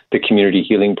ago the Community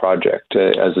Healing Project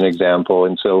as an example.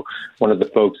 And so one of the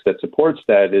folks that supports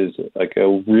that is like a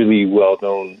really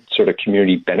well-known sort of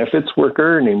community benefits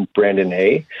worker named Brandon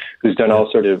Hay, who's done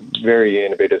all sort of very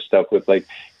innovative stuff with the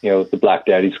Black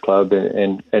Daddies Club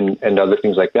and other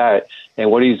things like that.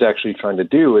 And what he's actually trying to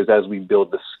do is, as we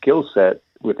build the skill set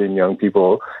within young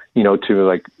people,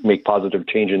 to make positive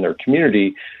change in their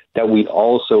community, that we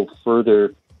also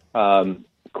further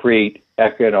create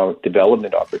economic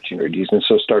development opportunities. And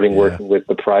so starting working with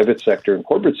the private sector and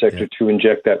corporate sector to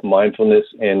inject that mindfulness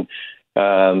and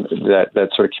that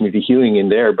sort of community healing in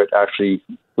there, but actually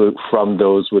from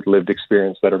those with lived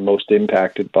experience that are most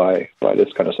impacted by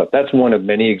this kind of stuff. That's one of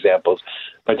many examples.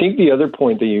 I think the other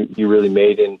point that you really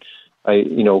made, and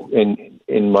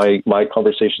in my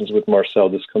conversations with Marcel,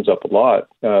 this comes up a lot.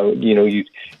 You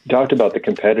talked about the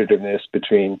competitiveness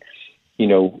between,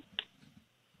 good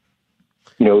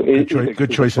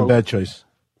choice and bad choice.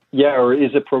 Yeah, or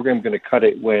is a program going to cut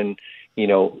it when,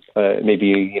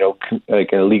 maybe,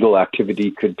 like a legal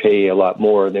activity could pay a lot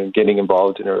more than getting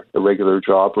involved in a regular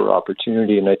job or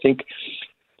opportunity. And I think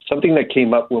something that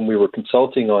came up when we were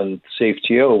consulting on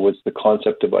SafeTO was the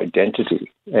concept of identity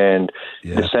and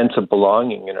the sense of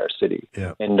belonging in our city.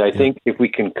 Yeah. And I think if we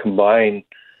can combine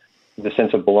the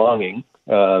sense of belonging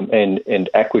and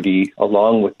equity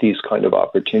along with these kind of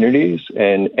opportunities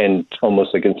and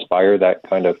almost like inspire that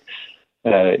kind of,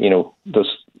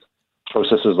 those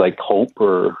processes like hope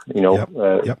or,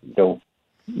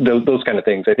 those kind of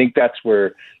things. I think that's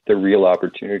where the real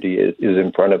opportunity is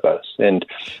in front of us. And,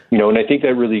 and I think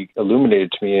that really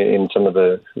illuminated to me in some of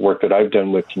the work that I've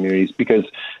done with communities, because,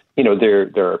 there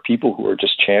are people who are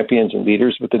just champions and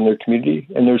leaders within their community,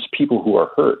 and there's people who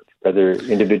are hurt, whether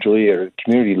individually or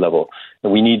community level.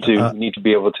 And we need to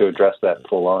be able to address that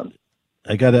full on.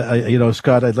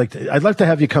 Scott, I'd like to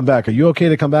have you come back. Are you okay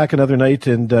to come back another night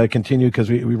and continue?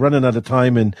 Because we're running out of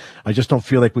time, and I just don't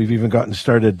feel like we've even gotten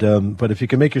started. But if you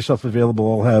can make yourself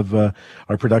available, I'll have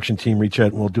our production team reach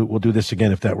out, and we'll do this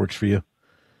again if that works for you.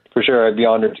 For sure. I'd be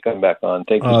honored to come back on.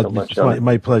 Thank you so much.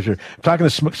 My pleasure. I'm talking to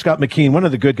Scott McKean, one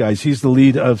of the good guys. He's the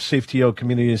lead of SafeTO,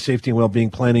 Community and Safety and Wellbeing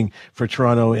Planning for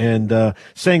Toronto, and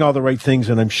saying all the right things,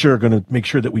 and I'm sure going to make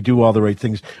sure that we do all the right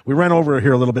things. We ran over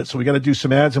here a little bit, so we got to do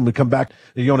some ads, and we come back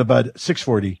to Yonah Budd,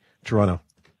 640 Toronto.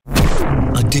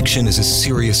 Addiction is a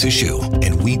serious issue,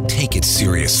 and we take it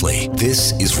seriously.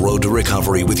 This is Road to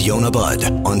Recovery with Yonah Budd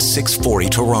on 640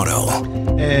 Toronto.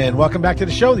 And welcome back to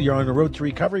the show. You're on the Road to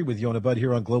Recovery with Yonah Budd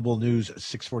here on Global News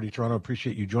 640 Toronto.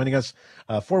 Appreciate you joining us.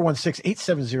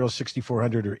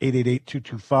 416-870-6400 or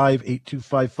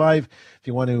 888-225-8255. If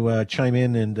you want to chime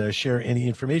in and share any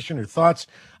information or thoughts,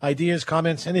 ideas,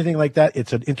 comments, anything like that,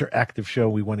 it's an interactive show.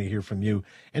 We want to hear from you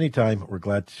anytime. We're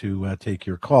glad to take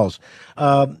your calls.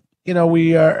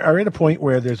 We are at a point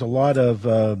where there's a lot of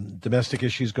domestic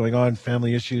issues going on,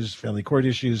 family issues, family court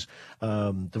issues,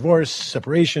 divorce,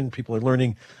 separation. People are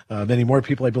learning, many more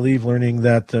people, I believe, learning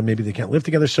that maybe they can't live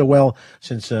together so well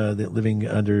since they're living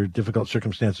under difficult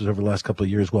circumstances over the last couple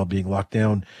of years while being locked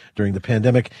down during the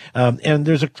pandemic. And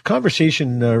there's a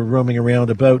conversation roaming around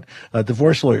about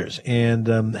divorce lawyers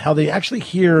and how they actually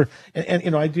hear,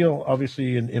 and I deal,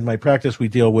 obviously, in my practice, we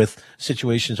deal with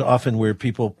situations often where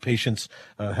patients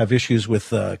have have issues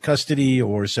with custody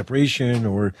or separation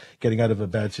or getting out of a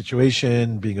bad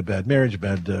situation, being a bad marriage, a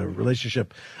bad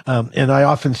relationship. And I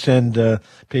often send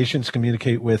patients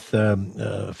communicate with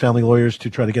family lawyers to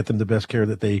try to get them the best care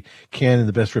that they can and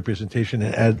the best representation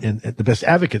and the best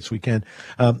advocates we can.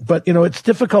 But, it's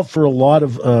difficult for a lot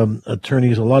of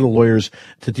attorneys, a lot of lawyers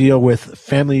to deal with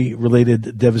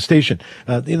family-related devastation.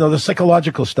 The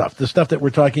psychological stuff, the stuff that we're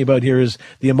talking about here is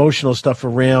the emotional stuff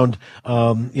around,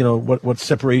 what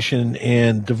separation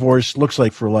and divorce looks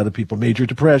like for a lot of people. Major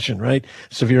depression, right?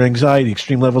 Severe anxiety,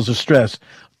 extreme levels of stress.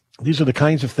 These are the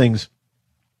kinds of things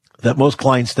that most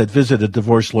clients that visit a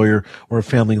divorce lawyer or a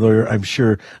family lawyer, I'm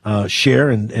sure, share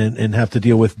and have to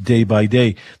deal with day by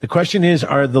day. The question is,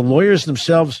 are the lawyers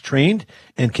themselves trained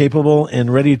and capable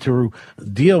and ready to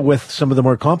deal with some of the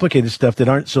more complicated stuff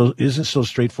that isn't so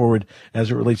straightforward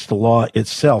as it relates to law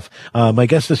itself? My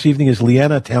guest this evening is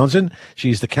Leanna Townsend.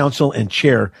 She's the counsel and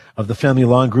chair of the Family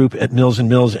Law Group at Mills &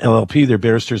 Mills LLP. They're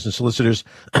barristers and solicitors.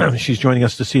 She's joining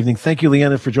us this evening. Thank you,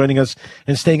 Leanna, for joining us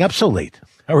and staying up so late.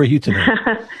 How are you tonight?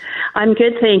 I'm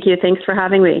good, thank you. Thanks for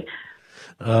having me.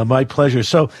 My pleasure.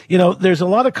 So, there's a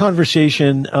lot of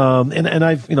conversation, and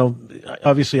I've,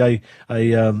 obviously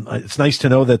it's nice to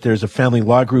know that there's a family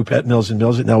law group at Mills &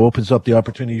 Mills. It now opens up the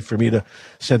opportunity for me to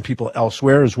send people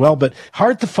elsewhere as well, but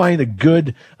hard to find a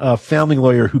good family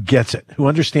lawyer who gets it, who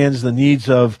understands the needs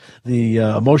of the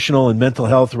emotional and mental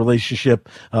health relationship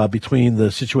between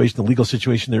the legal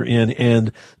situation they're in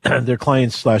and their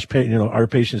clients / our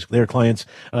patients, their clients'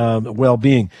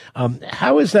 well-being.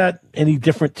 How is that any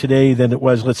different today than it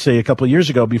was, let's say, a couple of years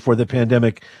ago before the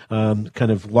pandemic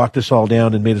kind of locked us all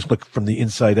down and made us look from the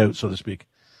inside out, so to speak?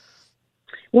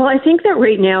 Well, I think that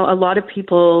right now a lot of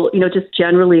people, just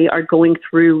generally are going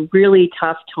through really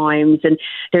tough times, and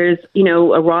there's,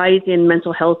 a rise in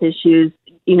mental health issues,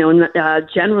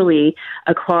 generally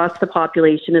across the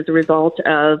population as a result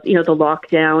of, the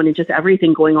lockdown and just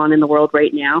everything going on in the world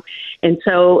right now. And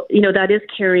so, that is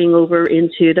carrying over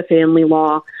into the family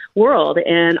law world.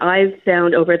 And I've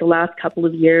found over the last couple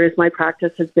of years, my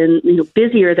practice has been,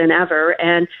 busier than ever.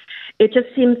 And it just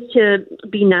seems to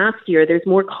be nastier. There's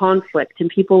more conflict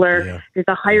and there's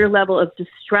a higher level of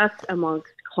distress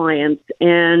amongst clients.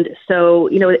 And so,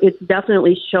 it's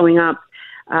definitely showing up,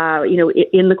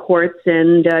 in the courts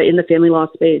and in the family law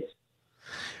space.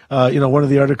 One of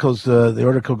the articles, the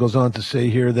article goes on to say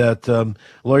here that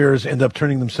lawyers end up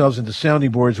turning themselves into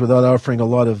sounding boards without offering a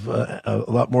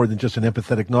lot more than just an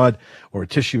empathetic nod or a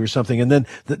tissue or something. And then,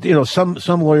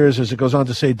 some lawyers, as it goes on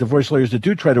to say, divorce lawyers that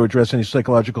do try to address any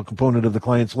psychological component of the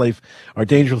client's life are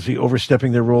dangerously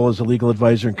overstepping their role as a legal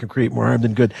advisor and can create more harm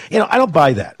than good. I don't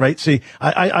buy that, right? See,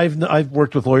 I've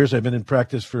worked with lawyers. I've been in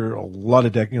practice for a lot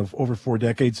of over 4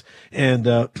 decades, and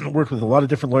worked with a lot of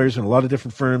different lawyers in a lot of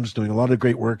different firms, doing a lot of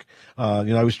great work.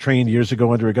 I was trained years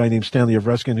ago under a guy named Stanley of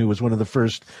Ruskin, who was one of the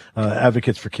first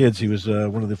advocates for kids. He was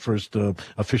one of the first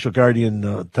official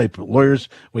guardian type lawyers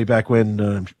way back when,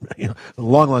 a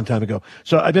long time ago.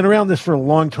 So I've been around this for a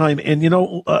long time, and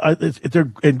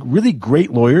they're really great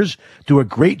lawyers, do a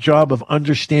great job of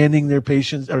understanding their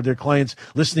patients or their clients,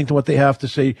 listening to what they have to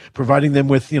say, providing them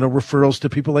with referrals to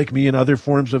people like me and other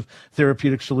forms of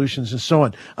therapeutic solutions and so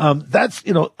on.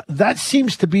 That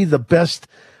seems to be the best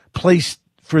place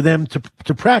for them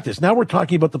to practice. Now we're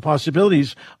talking about the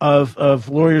possibilities of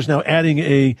lawyers now adding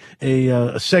a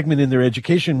segment in their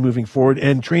education moving forward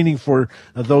and training for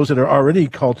those that are already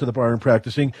called to the bar and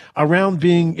practicing around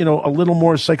being, a little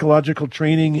more psychological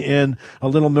training and a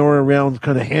little more around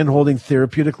kind of hand-holding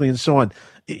therapeutically and so on.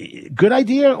 Good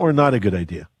idea or not a good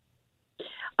idea?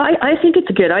 I think it's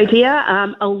a good idea.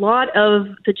 A lot of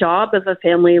the job of a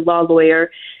family law lawyer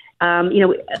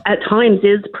at times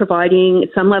is providing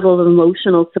some level of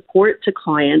emotional support to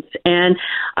clients. And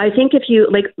I think if you,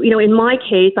 in my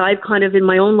case, I've kind of in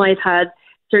my own life had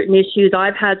certain issues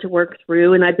I've had to work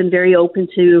through, and I've been very open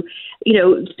to,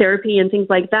 therapy and things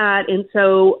like that. And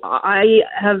so I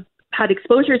have had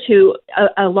exposure to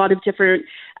a lot of different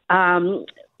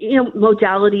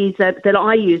modalities that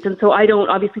I use. And so I don't,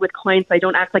 obviously with clients, I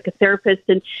don't act like a therapist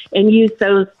and use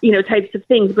those, types of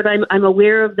things, but I'm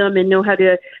aware of them and know how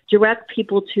to direct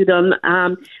people to them.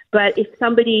 But if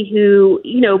somebody who,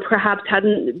 perhaps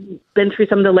hadn't been through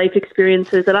some of the life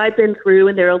experiences that I've been through,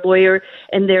 and they're a lawyer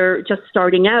and they're just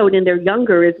starting out and they're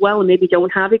younger as well, and maybe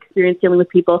don't have experience dealing with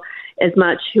people as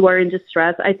much who are in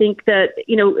distress, I think that,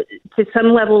 to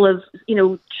some level of,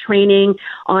 training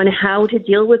on how to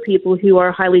deal with people who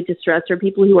are highly distressed or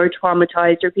people who are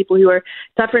traumatized or people who are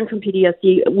suffering from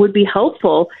PTSD would be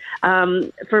helpful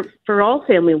for all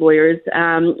family lawyers,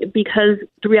 because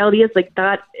the reality is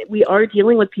that we are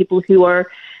dealing with people who are,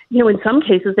 in some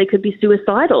cases they could be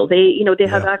suicidal. They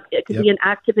have, it could be an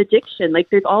active addiction. Like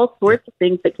there's all sorts of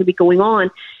things that could be going on.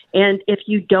 And if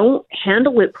you don't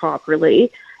handle it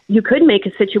properly, you could make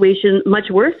a situation much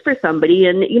worse for somebody.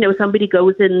 And, somebody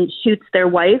goes and shoots their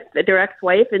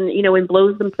ex-wife, and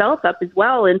blows themselves up as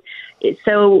well. And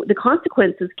so the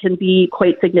consequences can be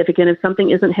quite significant if something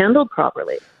isn't handled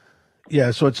properly.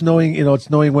 Yeah, so it's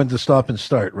knowing when to stop and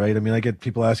start, right? I mean, I get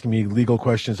people asking me legal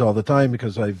questions all the time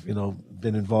because I've,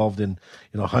 been involved in,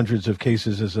 hundreds of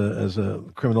cases as a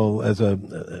criminal, as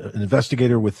an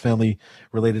investigator with family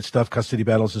related stuff, custody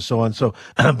battles and so on. So,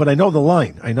 but I know the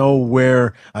line. I know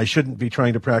where I shouldn't be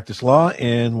trying to practice law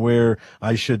and where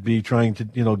I should be trying to,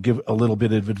 give a little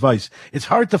bit of advice. It's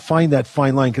hard to find that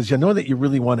fine line because you know that you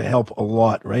really want to help a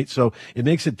lot, right? So it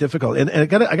makes it difficult. And I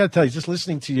gotta tell you, just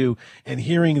listening to you and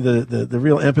hearing the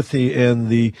real empathy and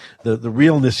the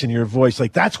realness in your voice,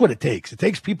 like that's what it takes. It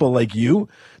takes people like you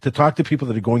to talk to people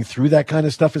that are going through that kind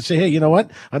of stuff and say, hey, you know what?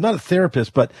 I'm not a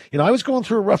therapist, but I was going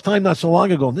through a rough time not so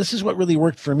long ago, and this is what really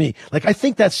worked for me. Like, I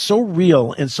think that's so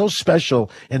real and so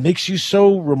special and makes you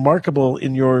so remarkable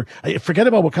in your, forget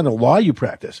about what kind of law you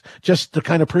practice, just the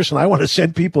kind of person I want to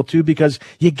send people to because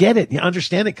you get it, you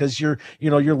understand it because you're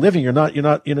living,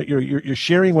 you're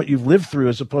sharing what you've lived through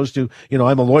as opposed to,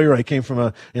 I'm a lawyer, I came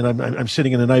from I'm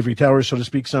sitting in an ivory tower, so to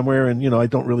speak, somewhere, and, I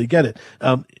don't really get it.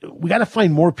 We got to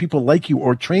find more people like you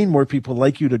or train more people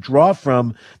like you to draw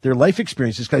from their life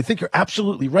experiences. Cause I think you're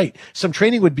absolutely right. Some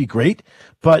training would be great,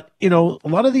 but, a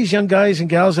lot of these young guys and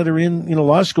gals that are in,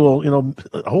 law school,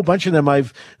 a whole bunch of them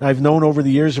I've known over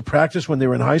the years of practice when they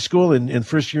were in high school and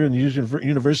first year in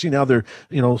university. Now they're,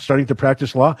 starting to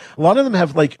practice law. A lot of them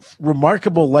have like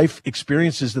remarkable life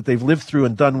experiences that they've lived through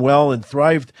and done well and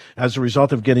thrived as a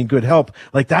result of getting good help.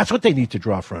 Like that's what they need to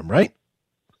draw from, right?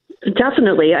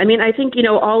 Definitely. I mean, I think,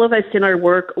 all of us in our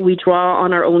work, we draw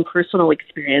on our own personal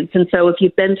experience. And so if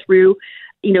you've been through,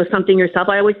 something yourself,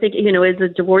 I always think, as a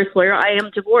divorce lawyer, I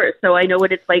am divorced. So I know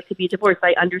what it's like to be divorced.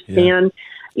 I understand,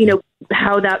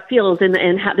 how that feels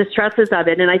and how the stresses of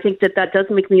it. And I think that does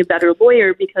make me a better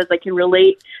lawyer because I can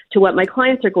relate to what my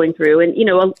clients are going through. And,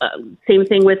 same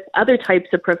thing with other types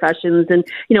of professions. And,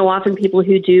 often people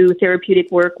who do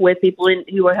therapeutic work with people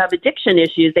who have addiction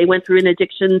issues, they went through an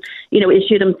addiction,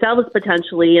 issue themselves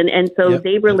potentially. And so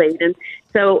they relate. And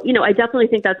so, I definitely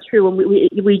think that's true.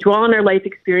 And we draw on our life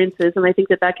experiences. And I think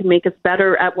that can make us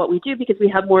better at what we do because we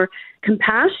have more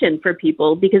compassion for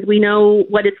people because we know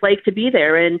what it's like to be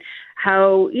there and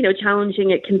how, challenging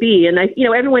it can be. And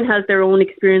everyone has their own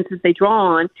experiences they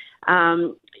draw on.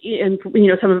 And,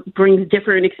 some brings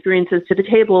different experiences to the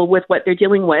table with what they're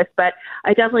dealing with. But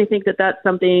I definitely think that that's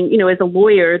something, as a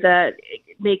lawyer that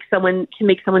can make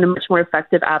someone a much more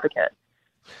effective advocate.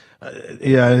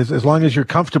 As long as you're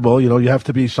comfortable, you have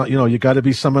to be, you got to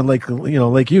be someone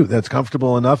like you that's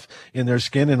comfortable enough in their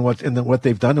skin and what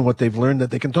they've done and what they've learned that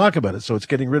they can talk about it. So it's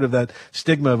getting rid of that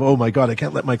stigma of, oh my God, I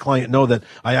can't let my client know that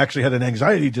I actually had an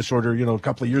anxiety disorder, a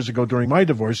couple of years ago during my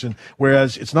divorce. And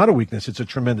whereas it's not a weakness, it's a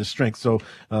tremendous strength. So,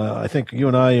 I think you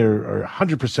and I are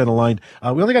 100% aligned.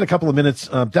 We only got a couple of minutes.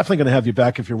 Definitely going to have you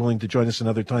back if you're willing to join us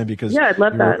another time because I'd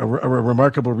love that. A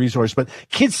remarkable resource, but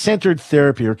kid-centered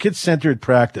therapy or kid-centered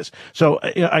practice. So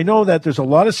I know that there's a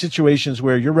lot of situations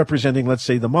where you're representing, let's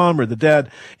say, the mom or the dad,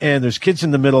 and there's kids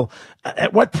in the middle.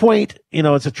 At what point,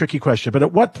 it's a tricky question, but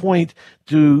at what point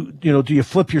do you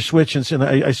flip your switch and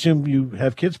I assume you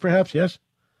have kids perhaps, yes?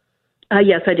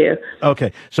 Yes, I do.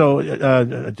 Okay. So,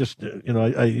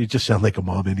 you just sound like a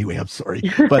mom anyway. I'm sorry,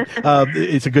 but,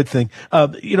 it's a good thing.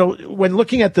 When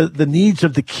looking at the needs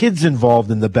of the kids involved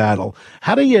in the battle,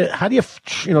 how do you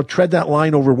tread that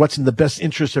line over what's in the best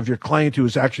interest of your client who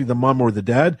is actually the mom or the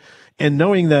dad? And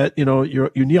knowing that,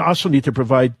 you also need to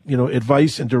provide,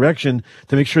 advice and direction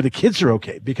to make sure the kids are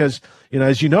okay. Because,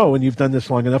 as you know, and you've done this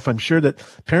long enough, I'm sure that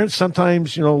parents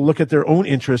sometimes, look at their own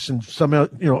interests and somehow,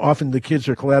 often the kids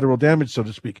are collateral damage, so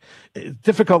to speak.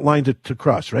 Difficult line to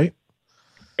cross, right?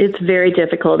 It's very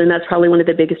difficult. And that's probably one of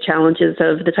the biggest challenges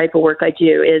of the type of work I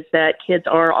do is that kids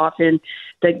are often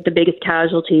the biggest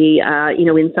casualty,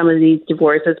 in some of these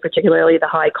divorces, particularly the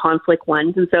high conflict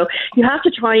ones. And so you have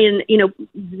to try and,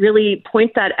 really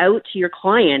point that out to your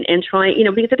client and try,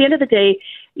 because at the end of the day,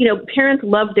 parents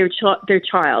love their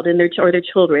child and their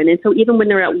children. And so even when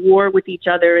they're at war with each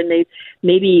other and they've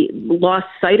maybe lost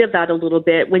sight of that a little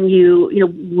bit, when you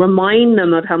remind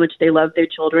them of how much they love their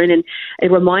children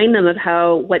and remind them of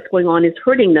how what's going on is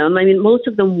hurting them, I mean, most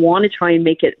of them want to try and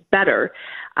make it better.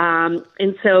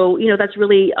 And so, that's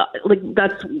really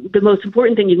that's the most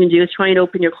important thing you can do is try and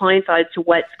open your client's eyes to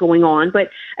what's going on. But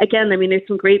again, I mean, there's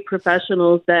some great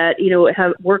professionals that,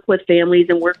 have worked with families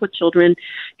and work with children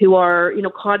who are,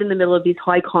 caught in the middle of these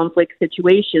high conflict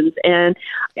situations. And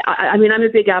I mean, I'm a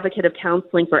big advocate of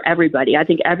counseling for everybody. I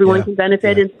think everyone can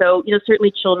benefit. And so,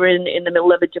 certainly children in the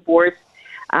middle of a divorce,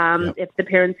 if the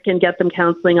parents can get them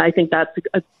counseling, I think that's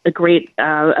a great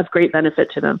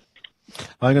benefit to them.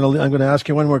 I'm gonna ask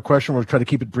you one more question. We'll try to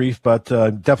keep it brief, but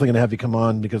definitely gonna have you come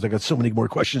on because I got so many more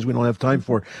questions we don't have time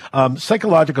for.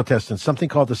 Psychological testing, something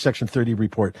called the Section 30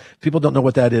 report. People don't know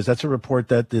what that is. That's a report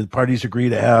that the parties agree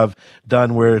to have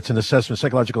done, where it's an assessment,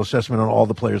 psychological assessment on all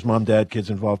the players, mom, dad, kids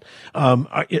involved.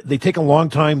 They take a long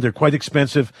time. They're quite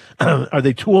expensive. Are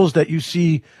they tools that you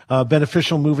see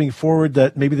beneficial moving forward?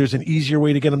 That maybe there's an easier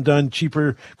way to get them done,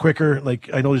 cheaper, quicker. Like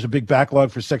I know there's a big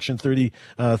backlog for Section 30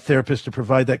 therapists to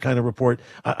provide that kind of report.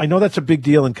 I know that's a big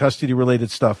deal in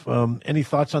custody-related stuff. Any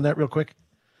thoughts on that real quick?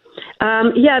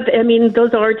 Yeah, I mean,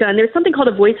 those are done. There's something called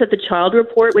a Voice of the Child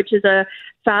report, which is a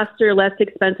faster, less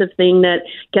expensive thing that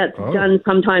gets done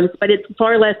sometimes, but it's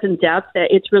far less in depth.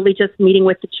 It's really just meeting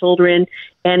with the children,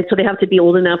 and so they have to be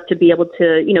old enough to be able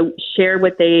to, share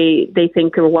what they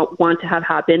think or want to have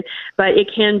happen. But it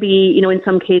can be, in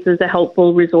some cases, a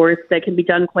helpful resource that can be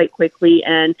done quite quickly,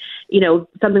 and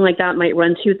something like that might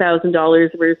run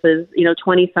 $2,000 versus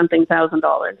 $20-something thousand,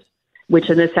 which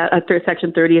a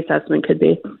Section 30 assessment could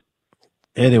be.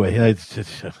 Anyway,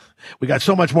 we got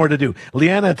so much more to do.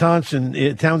 Leanna Townsend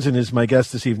is my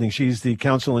guest this evening. She's the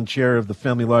counsel and chair of the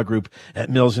family law group at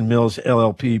Mills & Mills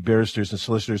LLP, barristers and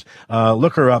solicitors.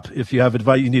 Look her up if you have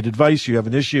advice. You need advice. You have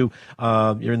an issue.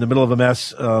 You're in the middle of a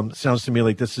mess. Sounds to me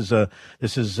like this is a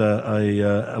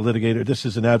litigator. This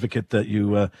is an advocate that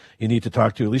you need to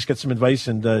talk to. At least get some advice.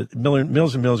 And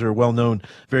Mills & Mills are a well-known,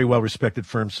 very well-respected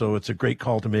firm, so it's a great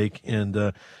call to make.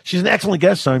 And she's an excellent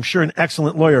guest. So I'm sure an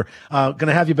excellent lawyer. Going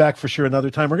to have you back for sure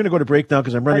another time. We're going to go to break now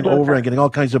because I'm running over and getting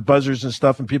all kinds of buzzers and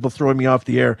stuff and people throwing me off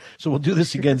the air. So we'll do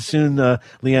this again soon.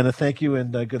 Leanna, thank you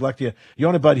and good luck to you.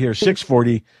 Yonah Budd here,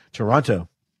 640 Toronto.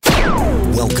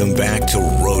 Welcome back to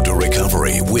Road to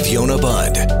Recovery with Yonah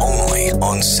Budd, only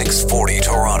on 640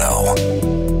 Toronto.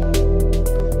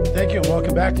 Thank you and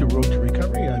welcome back to Road to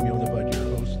Recovery. I'm Yonah Budd,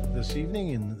 your host this evening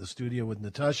in the studio with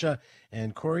Natasha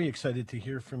and Corey. Excited to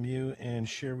hear from you and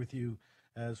share with you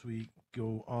as we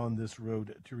go on this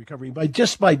road to recovery. By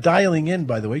dialing in,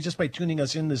 by the way, just by tuning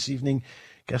us in this evening,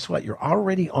 guess what? You're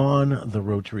already on the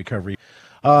road to recovery.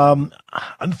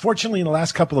 Unfortunately, in the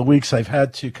last couple of weeks, I've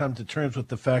had to come to terms with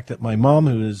the fact that my mom,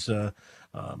 who is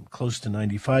close to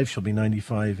 95, she'll be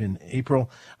 95 in April,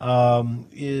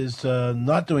 is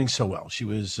not doing so well. She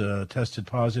was tested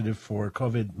positive for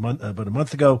COVID about a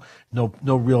month ago. No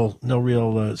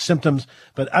real symptoms,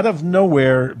 but out of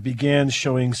nowhere began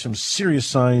showing some serious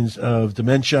signs of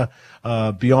dementia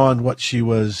beyond what she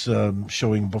was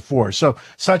showing before. So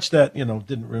such that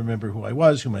didn't remember who I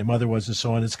was, who my mother was, and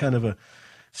so on. It's kind of a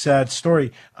sad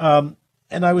story.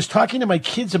 And I was talking to my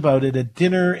kids about it at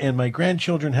dinner, and my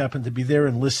grandchildren happened to be there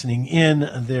and listening in.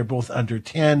 They're both under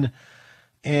 10,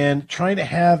 and trying to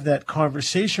have that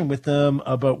conversation with them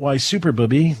about why Super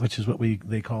Booby, which is what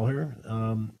they call her,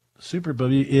 Super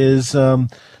Booby, is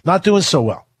not doing so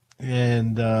well,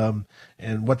 and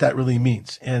what that really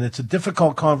means. And it's a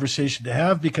difficult conversation to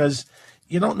have because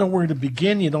you don't know where to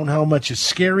begin. You don't know how much is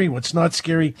scary, what's not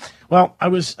scary. Well, I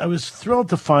was thrilled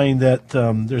to find that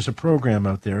there's a program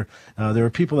out there. There are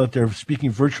people out there speaking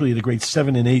virtually to grades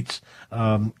 7 and 8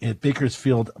 at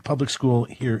Bakersfield Public School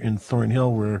here in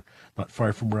Thornhill, where not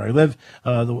far from where I live.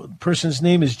 The person's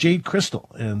name is Jade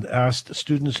Crystal, and asked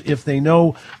students if they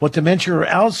know what dementia or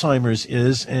Alzheimer's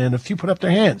is, and a few put up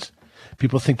their hands.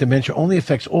 People think dementia only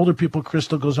affects older people,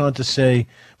 Crystal goes on to say,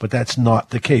 but that's not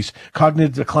the case.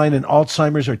 Cognitive decline and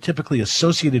Alzheimer's are typically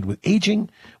associated with aging,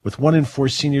 with 1 in 4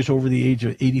 seniors over the age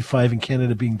of 85 in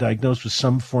Canada being diagnosed with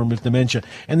some form of dementia.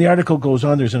 And the article goes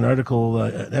on. There's an article,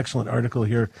 an excellent article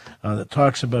here that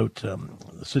talks about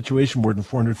the situation. More than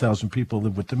 400,000 people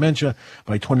live with dementia.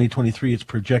 By 2023, it's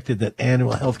projected that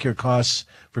annual healthcare costs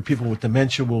for people with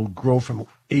dementia will grow from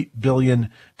 $8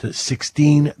 billion to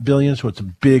 $16 billion, so it's a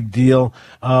big deal.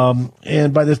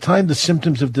 And by the time the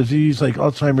symptoms of disease like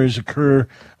Alzheimer's occur,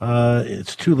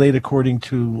 it's too late, according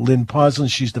to Lynn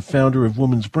Poslin. She's the founder of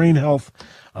Women's Brain Health.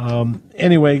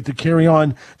 Anyway, to carry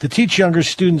on, to teach younger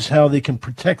students how they can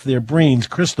protect their brains,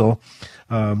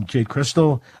 Jade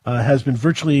Crystal, has been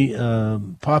virtually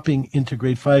popping into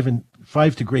grade 5 and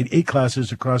 5 to grade 8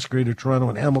 classes across Greater Toronto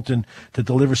and Hamilton to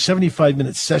deliver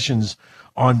 75-minute sessions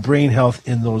on brain health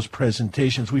in those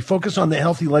presentations. We focus on the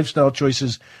healthy lifestyle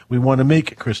choices we want to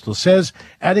make, Crystal says.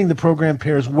 Adding the program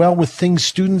pairs well with things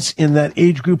students in that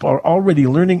age group are already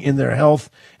learning in their health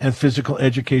and physical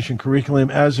education curriculum.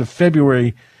 As of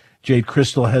February, Jade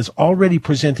Crystal has already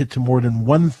presented to more than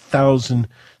 1,000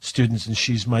 students, and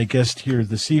she's my guest here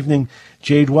this evening.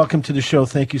 Jade, welcome to the show.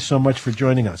 Thank you so much for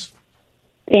joining us.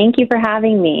 Thank you for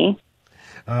having me.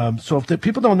 So if the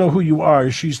people don't know who you are,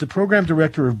 she's the program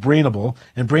director of Brainable,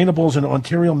 and Brainable is an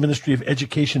Ontario Ministry of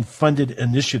Education funded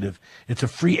initiative. It's a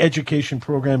free education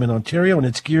program in Ontario, and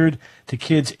it's geared to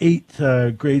kids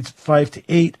grades 5 to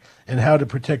 8 and how to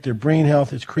protect their brain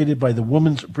health. It's created by the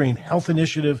Women's Brain Health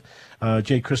Initiative.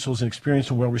 Jade Crystal is an experienced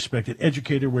and well-respected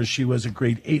educator, where she was a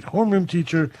grade 8 homeroom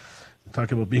teacher.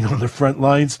 Talk about being on the front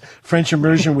lines. French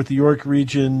immersion with the York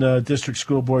Region District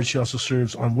School Board. She also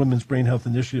serves on Women's Brain Health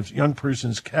Initiative's Young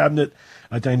Persons Cabinet,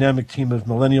 a dynamic team of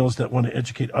millennials that want to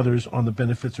educate others on the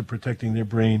benefits of protecting their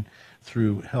brain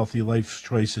through healthy life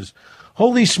choices.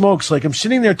 Holy smokes, like I'm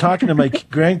sitting there talking to my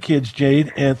grandkids,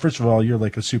 Jade, and first of all, you're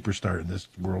like a superstar in this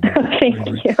world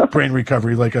of brain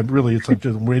recovery. Like I'm really, it's like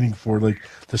just waiting for like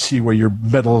to see where your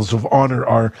medals of honor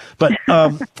are. But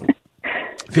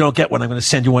if you don't get one, I'm going to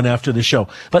send you one after the show.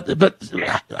 But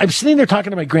I'm sitting there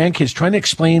talking to my grandkids, trying to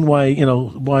explain why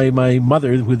my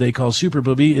mother, who they call Super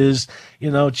Booby, is,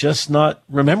 just not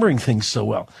remembering things so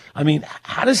well. I mean,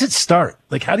 how does it start?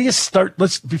 Like, how do you start?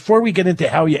 Before we get into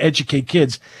how you educate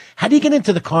kids, how do you get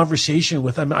into the conversation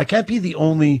with them? I can't be the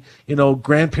only,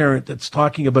 grandparent that's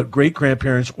talking about great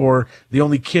grandparents, or the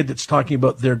only kid that's talking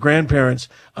about their grandparents,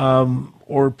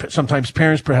 or sometimes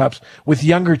parents perhaps, with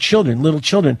younger children, little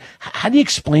children. How do you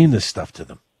explain this stuff to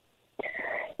them?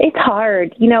 It's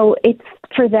hard. It's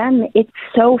for them, it's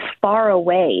so far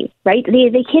away, right?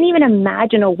 They can't even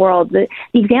imagine a world. The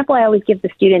example I always give the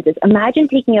students is, imagine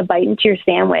taking a bite into your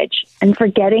sandwich and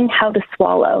forgetting how to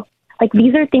swallow. Like,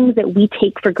 these are things that we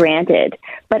take for granted.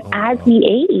 But as we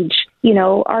age,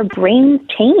 our brains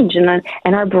change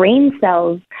and our brain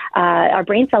cell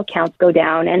counts go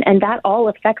down, and that all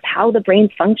affects how the brain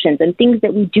functions, and things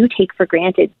that we do take for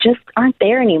granted just aren't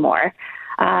there anymore.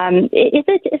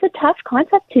 It's a tough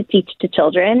concept to teach to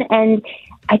children, and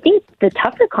I think the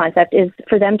tougher concept is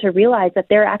for them to realize that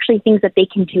there are actually things that they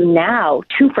can do now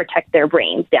to protect their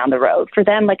brains down the road. For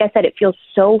them, like I said, it feels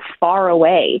so far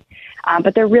away,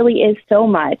 but there really is so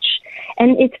much.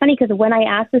 And it's funny because when I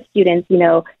ask the students,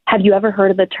 have you ever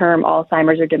heard of the term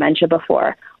Alzheimer's or dementia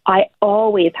before? I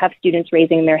always have students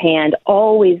raising their hand,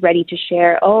 always ready to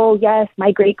share, oh, yes,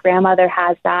 my great-grandmother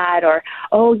has that, or,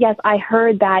 oh, yes, I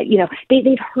heard that.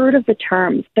 They've heard of the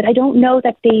terms, but I don't know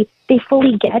that they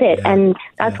fully get it. Yeah, and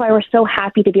that's why we're so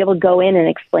happy to be able to go in and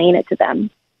explain it to them.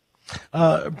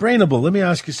 Brainable, let me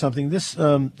ask you something. This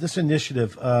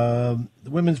initiative, the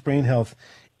Women's Brain Health,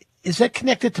 is that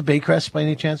connected to Baycrest by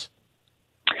any chance?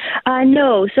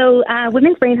 No. So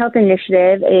Women's Brain Health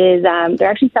Initiative is, they're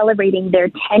actually celebrating their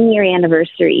 10-year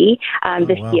anniversary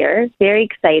this year. Very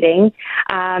exciting.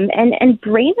 And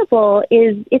Brainable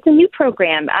it's a new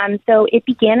program. So it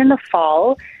began in the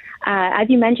fall. As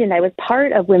you mentioned, I was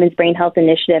part of Women's Brain Health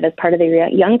Initiative as part of the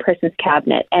Young Persons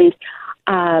Cabinet. And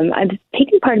I'm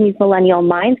taking part in these Millennial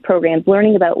Minds programs,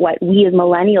 learning about what we as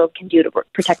millennials can do to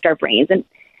protect our brains. And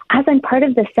as I'm part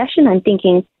of this session, I'm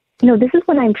thinking, this is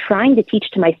what I'm trying to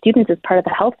teach to my students as part of the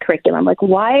health curriculum. Like,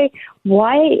 why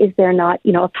is there not,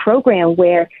 a program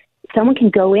where someone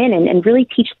can go in and really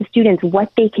teach the students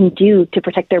what they can do to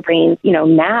protect their brains,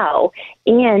 now,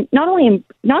 and not only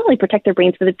protect their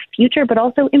brains for the future, but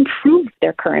also improve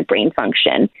their current brain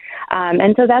function.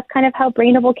 And so that's kind of how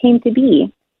Brainable came to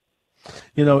be.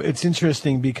 It's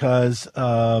interesting because,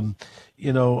 I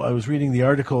was reading the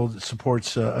article that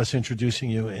supports us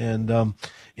introducing you, and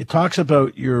it talks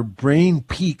about your brain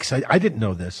peaks. I didn't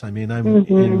know this. I mean,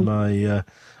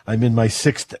 I'm in my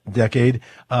sixth decade.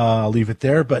 I'll leave it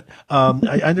there. But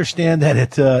I understand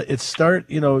that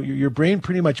your brain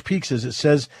pretty much peaks, as it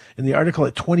says in the article,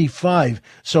 at 25.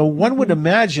 So one would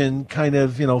imagine kind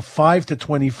of, 5 to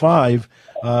 25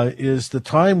 is the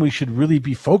time we should really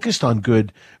be focused on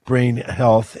good brain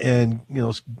health and,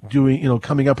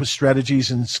 coming up with strategies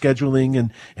and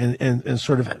scheduling and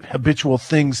sort of habitual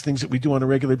things that we do on a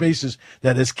regular basis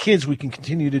that as kids we can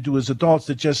continue to do as adults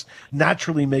that just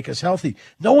naturally make us healthy.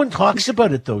 No one talks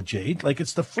about it though, Jade. Like,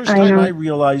 it's the first time I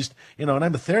realized, and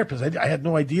I'm a therapist, I had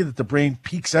no idea that the brain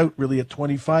peaks out really at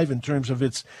 25 in terms of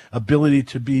its ability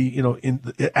to be,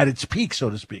 at its peak, so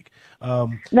to speak.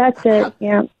 That's it.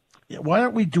 Yeah. why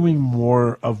aren't we doing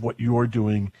more of what you're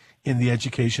doing in the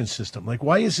education system? Like,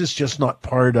 why is this just not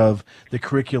part of the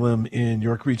curriculum in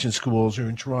York Region schools or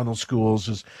in Toronto schools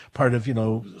as part of,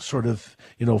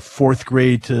 fourth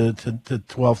grade to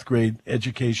 12th grade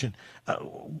education?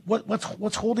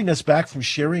 What's holding us back from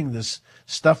sharing this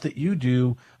stuff that you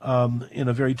do in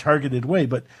a very targeted way?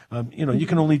 But, you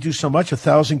can only do so much.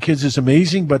 1,000 kids is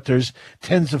amazing, but there's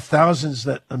tens of thousands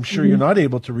that I'm sure you're not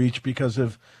able to reach because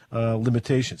of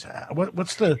limitations.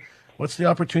 What's the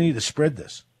opportunity to spread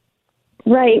this?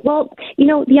 Right. Well,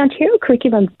 the Ontario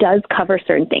curriculum does cover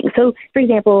certain things. So, for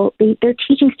example, they're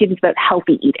teaching students about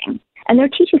healthy eating, and they're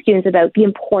teaching students about the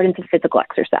importance of physical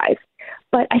exercise.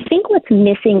 But I think what's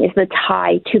missing is the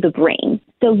tie to the brain.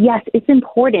 So, yes, it's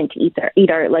important to eat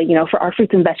our for our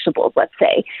fruits and vegetables, let's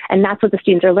say, and that's what the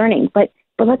students are learning. But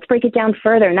let's break it down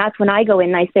further, and that's when I go in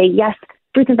and I say, yes,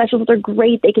 fruits and vegetables are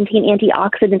great. They contain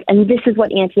antioxidants, and this is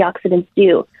what antioxidants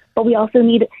do. But we also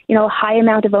need, a high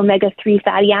amount of omega-3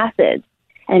 fatty acids.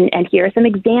 And here are some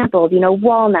examples,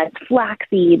 walnuts, flax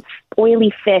seeds,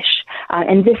 oily fish,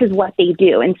 and this is what they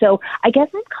do. And so I guess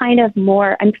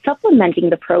I'm supplementing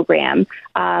the program.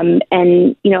 And,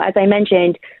 as I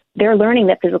mentioned, they're learning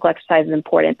that physical exercise is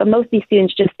important, but most of these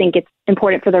students just think it's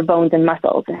important for their bones and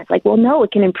muscles. And it's like, well, no,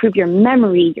 it can improve your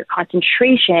memory, your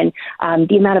concentration,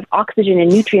 the amount of oxygen and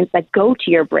nutrients that go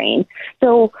to your brain.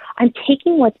 So I'm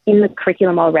taking what's in the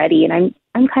curriculum already, and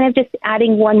I'm kind of just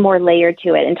adding one more layer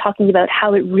to it and talking about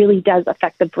how it really does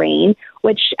affect the brain,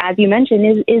 which, as you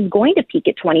mentioned, is going to peak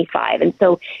at 25. And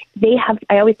so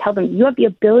I always tell them, you have the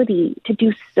ability to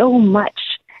do so much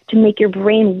to make your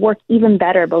brain work even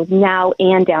better, both now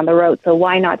and down the road. So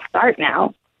why not start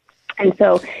now? And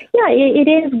so, it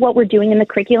is what we're doing in the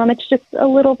curriculum. It's just a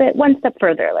little bit one step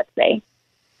further, let's say.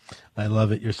 I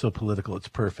love it. You're so political. It's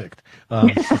perfect.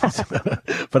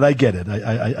 But I get it.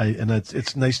 And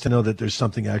it's nice to know that there's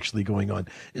something actually going on.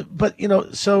 But,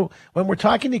 so when we're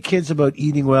talking to kids about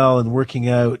eating well and working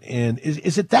out, and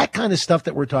is it that kind of stuff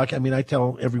that we're talking? I mean, I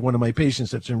tell every one of my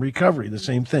patients that's in recovery the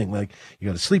same thing. Like, you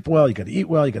got to sleep well, you got to eat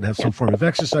well, you got to have some form of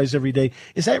exercise every day.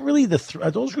 Is that really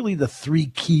are those really the three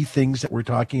key things that we're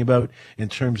talking about in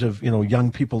terms of,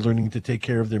 young people learning to take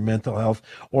care of their mental health?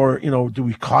 Or, do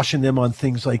we caution them on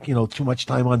things like, too much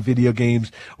time on video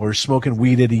games or smoking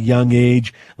weed at a young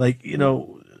age? Like,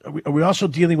 are we also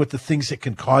dealing with the things that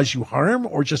can cause you harm,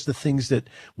 or just the things that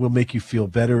will make you feel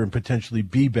better and potentially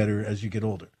be better as you get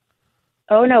older?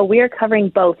 Oh, no, we are covering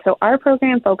both. So our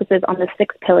program focuses on the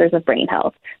 6 pillars of brain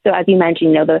health. So as you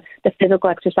mentioned, the physical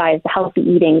exercise, the healthy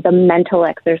eating, the mental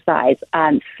exercise,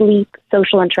 sleep,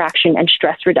 social interaction, and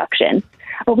stress reduction.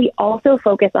 But we also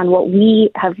focus on what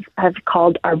we have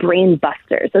called our brain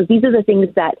busters. So these are the things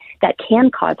that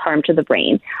can cause harm to the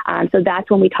brain. So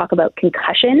that's when we talk about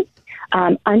concussion,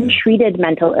 untreated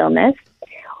mental illness.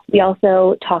 We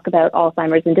also talk about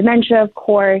Alzheimer's and dementia, of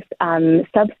course,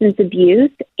 substance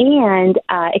abuse, and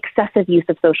excessive use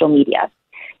of social media.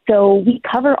 So we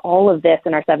cover all of this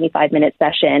in our 75-minute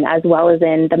session, as well as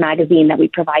in the magazine that we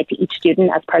provide to each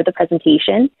student as part of the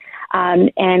presentation.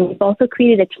 And we've also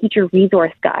created a teacher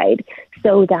resource guide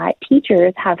so that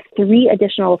teachers have 3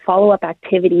 additional follow-up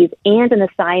activities and an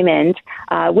assignment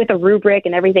with a rubric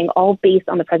and everything, all based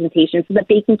on the presentation, so that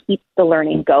they can keep the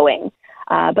learning going.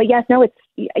 But yes, no,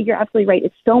 you're absolutely right.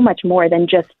 It's so much more than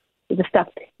just the stuff,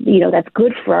 that's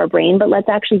good for our brain, but let's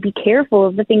actually be careful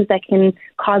of the things that can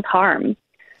cause harm.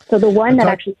 So the one that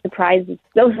actually surprises,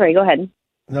 sorry, go ahead.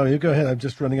 No, you go ahead. I'm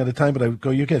just running out of time,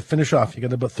 but you can finish off. You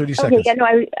got about 30 seconds. Okay, yeah, no,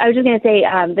 I was just going to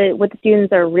say what the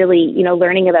students are really,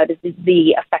 learning about is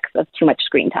the effects of too much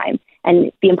screen time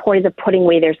and the importance of putting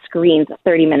away their screens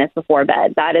 30 minutes before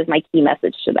bed. That is my key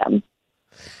message to them.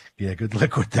 Yeah, good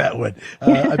luck with that one.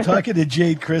 I'm talking to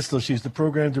Jade Crystal. She's the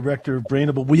program director of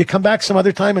Brainable. Will you come back some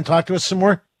other time and talk to us some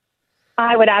more?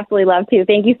 I would absolutely love to.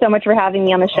 Thank you so much for having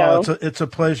me on the show. It's a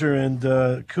pleasure, and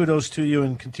kudos to you,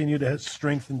 and continue to have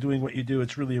strength in doing what you do.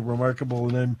 It's really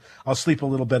remarkable, and I'll sleep a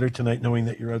little better tonight knowing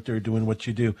that you're out there doing what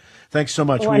you do. Thanks so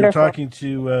much. Wonderful. We were talking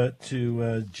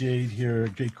to Jade here,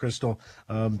 Jade Crystal,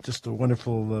 just a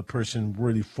wonderful person,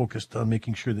 really focused on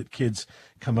making sure that kids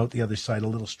come out the other side a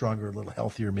little stronger, a little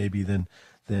healthier maybe than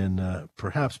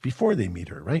perhaps before they meet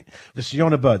her, right? This is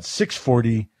Yonah Budd,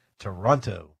 640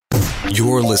 Toronto.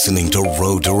 You're listening to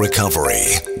Road to Recovery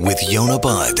with Yonah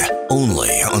Budd,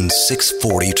 only on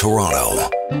 640 Toronto.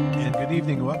 And good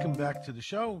evening. Welcome back to the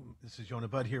show. This is Yonah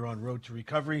Budd here on Road to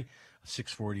Recovery,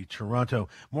 640 Toronto.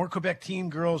 More Quebec teen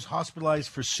girls hospitalized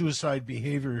for suicidal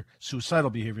behavior, in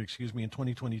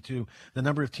 2022. The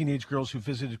number of teenage girls who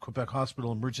visited Quebec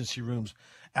hospital emergency rooms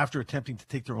after attempting to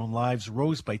take their own lives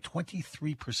rose by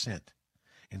 23%.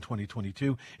 in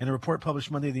 2022. In a report published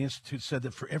Monday, the Institute said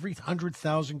that for every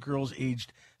 100,000 girls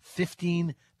aged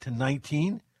 15 to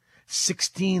 19,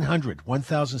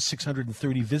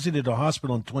 1,630 visited a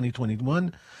hospital in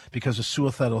 2021 because of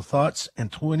suicidal thoughts,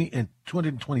 and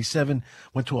 227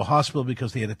 went to a hospital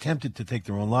because they had attempted to take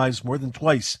their own lives, more than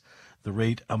twice the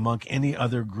rate among any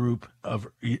other group of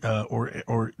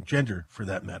or gender, for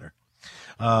that matter.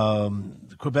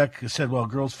 Quebec said, while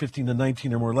girls 15 to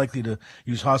 19 are more likely to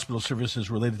use hospital services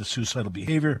related to suicidal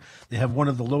behavior, they have one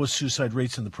of the lowest suicide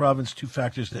rates in the province. Two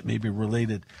factors that may be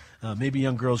related. Maybe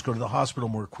young girls go to the hospital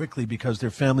more quickly because their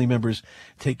family members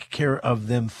take care of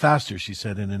them faster, she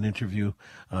said in an interview.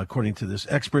 According to this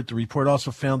expert, the report also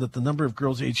found that the number of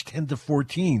girls aged 10 to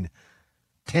 14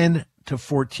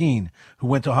 who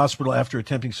went to hospital after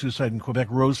attempting suicide in Quebec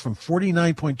rose from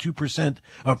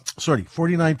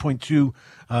 49.2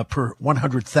 per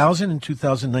 100,000 in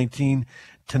 2019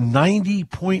 to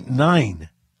 90.9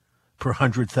 per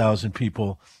 100,000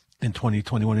 people in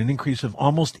 2021, an increase of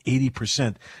almost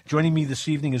 80%. Joining me this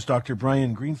evening is Dr.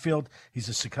 Brian Greenfield. He's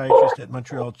a psychiatrist at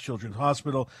Montreal Children's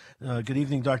Hospital. Good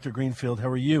evening, Dr. Greenfield. How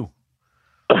are you?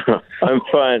 I'm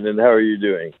fine, and how are you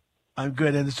doing? I'm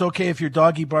good, and it's okay if your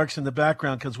doggy barks in the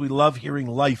background because we love hearing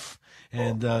life.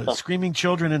 And screaming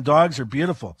children and dogs are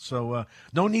beautiful. So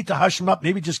no need to hush them up.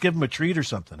 Maybe just give them a treat or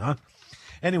something, huh?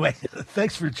 Anyway,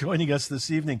 thanks for joining us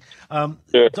this evening.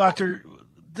 Sure. Doctor,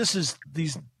 these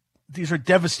are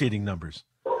devastating numbers.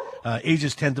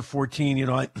 Ages 10 to 14,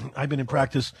 I've been in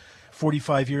practice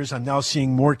 45 years. I'm now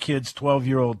seeing more kids,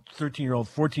 12-year-old, 13-year-old,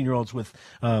 14-year-olds with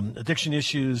addiction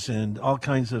issues and all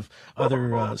kinds of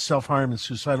other self-harm and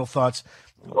suicidal thoughts.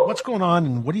 What's going on,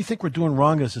 and what do you think we're doing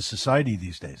wrong as a society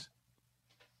these days?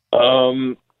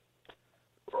 I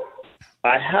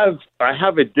have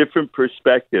a different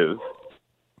perspective,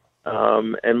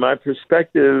 and my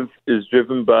perspective is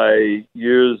driven by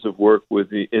years of work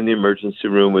in the emergency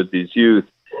room with these youth.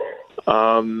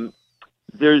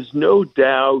 There's no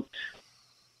doubt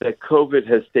that COVID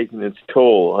has taken its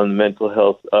toll on the mental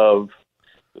health of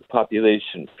the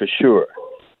population, for sure.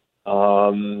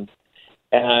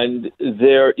 And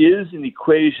there is an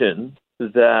equation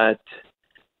that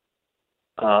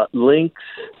links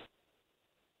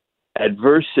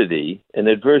adversity, and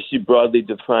adversity broadly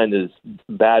defined as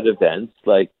bad events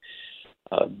like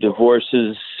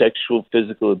divorces, sexual,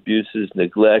 physical abuses,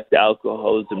 neglect,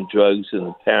 alcoholism, drugs in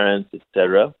the parents,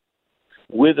 etc.,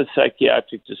 with a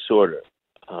psychiatric disorder.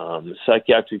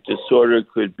 Psychiatric disorder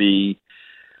could be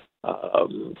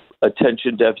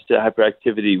attention deficit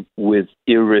hyperactivity with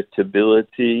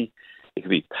irritability. It could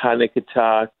be panic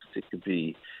attacks. It could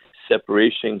be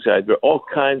separation anxiety. There are all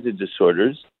kinds of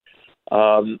disorders.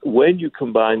 When you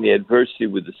combine the adversity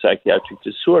with the psychiatric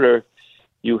disorder,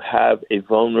 you have a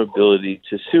vulnerability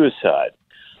to suicide.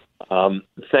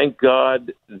 Thank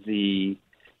God the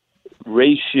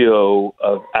ratio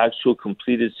of actual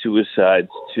completed suicides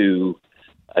to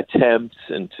attempts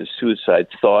and to suicide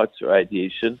thoughts or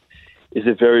ideation is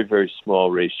a very, very small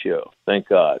ratio. Thank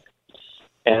God.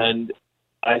 And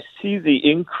I see the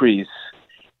increase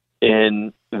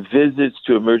in visits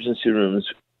to emergency rooms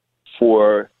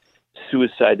for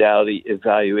suicidality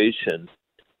evaluation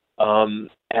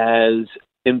as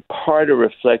in part a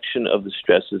reflection of the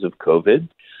stresses of COVID.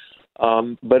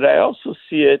 But I also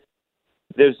see it,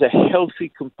 there's a healthy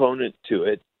component to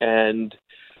it, and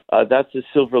that's a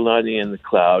silver lining in the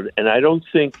cloud. And I don't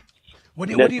think... What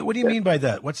do you mean by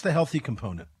that? What's the healthy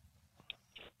component?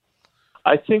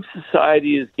 I think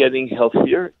society is getting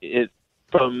healthier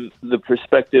from the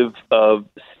perspective of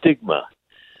stigma.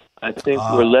 I think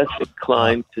we're less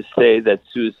inclined to say that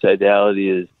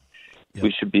suicidality is,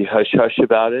 we should be hush-hush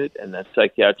about it, and that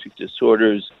psychiatric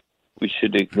disorders, we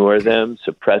should ignore them,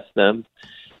 suppress them.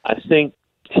 I think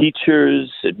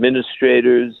teachers,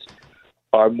 administrators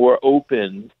are more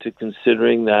open to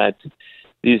considering that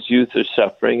these youth are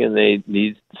suffering and they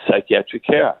need psychiatric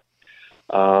care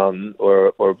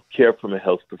or care from a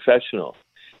health professional.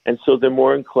 And so they're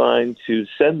more inclined to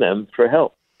send them for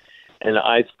help. And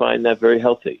I find that very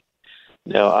healthy.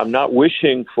 Now, I'm not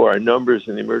wishing for our numbers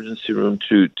in the emergency room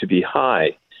to be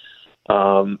high,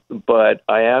 but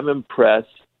I am impressed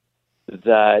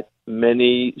that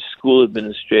many school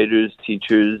administrators,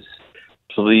 teachers,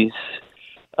 police,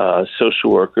 social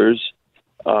workers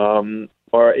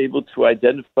are able to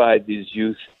identify these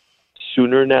youth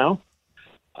sooner now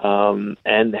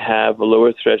and have a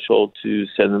lower threshold to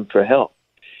send them for help.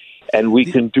 And we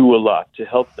can do a lot to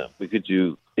help them. We could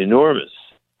do enormous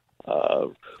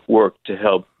work to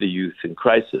help the youth in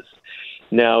crisis.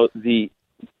 Now, the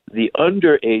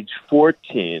under age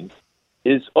 14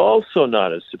 is also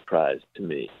not a surprise to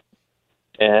me.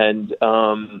 And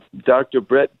Dr.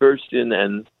 Brett burst in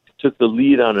and took the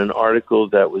lead on an article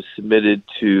that was submitted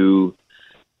to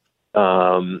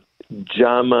JAMA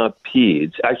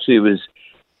Peds. Actually, it was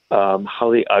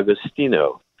Holly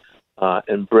Agostino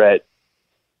and Brett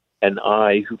and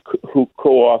I who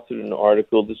co-authored an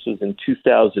article. This was in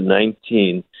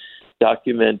 2019,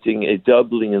 documenting a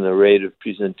doubling in the rate of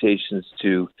presentations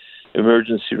to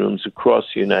emergency rooms across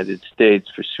the United States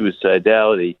for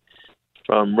suicidality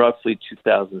from roughly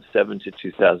 2007 to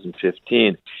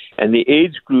 2015. And the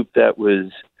age group that was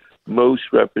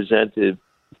most represented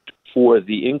for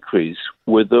the increase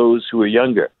were those who were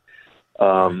younger,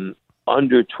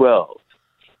 under 12.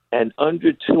 And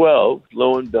under 12,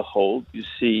 lo and behold, you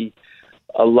see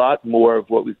a lot more of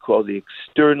what we call the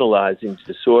externalizing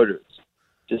disorders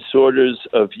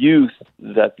of youth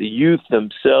that the youth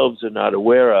themselves are not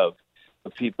aware of,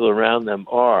 but people around them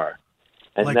are.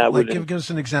 And that would give us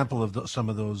an example of some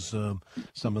of those.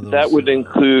 That would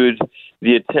include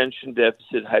the attention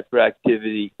deficit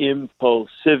hyperactivity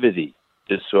impulsivity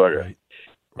disorder, right.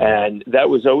 And that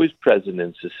was always present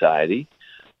in society.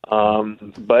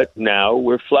 But now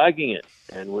we're flagging it,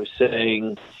 and we're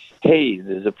saying, "Hey,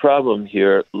 there's a problem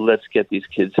here. Let's get these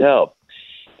kids help."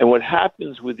 And what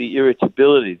happens with the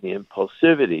irritability, the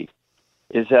impulsivity,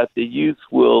 is that the youth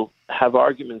will have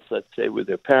arguments, let's say, with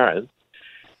their parents,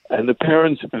 and the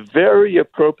parents very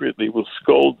appropriately will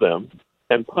scold them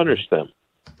and punish them.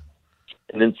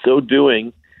 And in so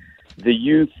doing, the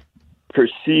youth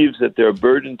perceives that they're a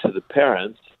burden to the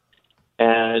parents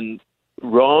and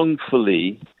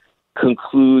wrongfully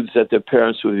concludes that their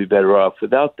parents would be better off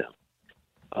without them.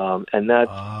 And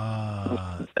that's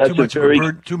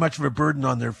too much of a burden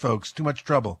on their folks, too much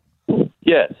trouble.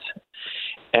 Yes.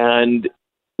 And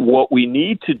what we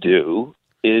need to do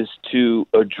is to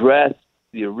address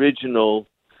the original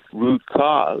root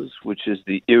cause, which is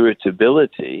the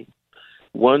irritability.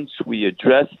 Once we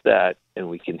address that and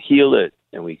we can heal it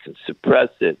and we can suppress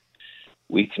it,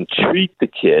 we can treat the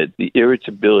kid, the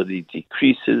irritability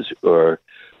decreases or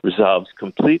resolves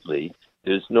completely.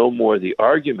 There's no more the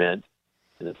argument,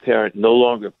 and the parent no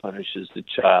longer punishes the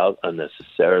child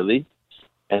unnecessarily,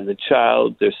 and the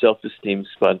child, their self-esteem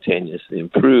spontaneously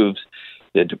improves,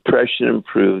 their depression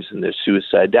improves, and their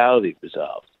suicidality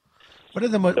resolves. What are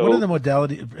the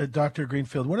modalities, Dr.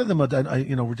 Greenfield? What are the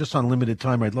modalities? We're just on limited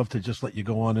time. I'd love to just let you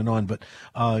go on, but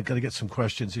got to get some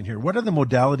questions in here. What are the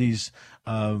modalities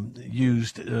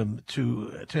used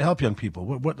to help young people?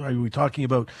 What are we talking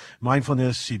about?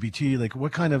 Mindfulness, CBT? Like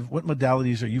what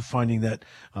modalities are you finding that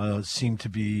seem to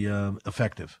be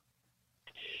effective?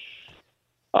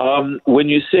 When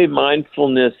you say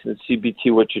mindfulness and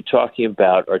CBT, what you're talking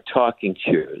about are talking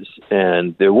cures,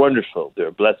 and they're wonderful. They're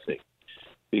a blessing,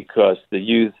 because the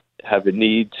youth have a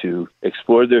need to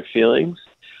explore their feelings,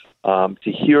 to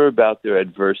hear about their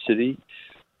adversity,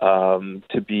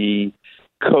 to be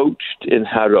coached in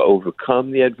how to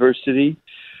overcome the adversity,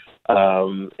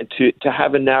 and to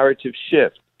have a narrative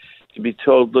shift, to be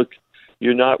told, look,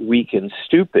 you're not weak and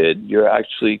stupid. You're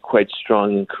actually quite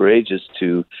strong and courageous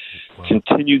to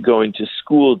continue going to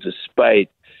school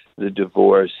despite the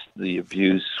divorce, the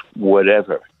abuse,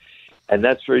 whatever. And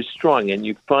that's very strong. And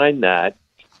you find that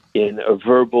in a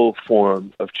verbal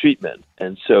form of treatment.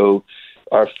 And so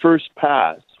our first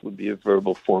pass would be a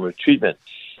verbal form of treatment.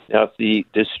 Now, if the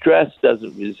distress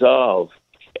doesn't resolve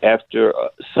after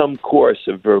some course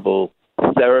of verbal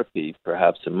therapy,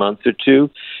 perhaps a month or two,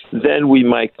 then we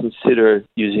might consider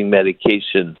using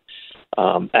medication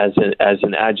as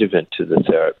an adjuvant to the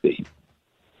therapy.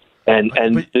 And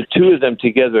the two of them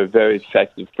together are very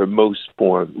effective for most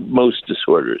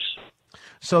disorders.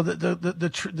 So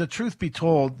the truth be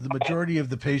told, the majority of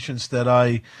the patients that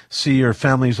I see or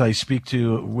families I speak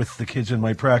to with the kids in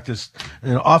my practice,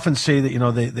 often say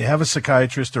that, they have a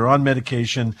psychiatrist, they're on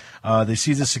medication, they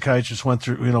see the psychiatrist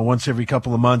once every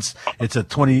couple of months. It's a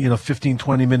 15,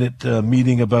 20 minute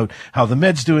meeting about how the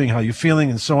med's doing, how you're feeling,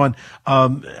 and so on.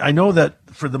 I know that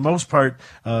for the most part,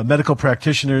 medical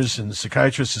practitioners and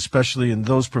psychiatrists, especially, and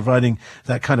those providing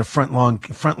that kind of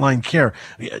frontline care,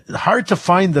 hard to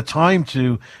find the time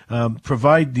to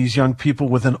provide these young people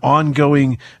with an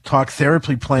ongoing talk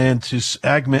therapy plan to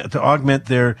augment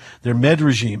their med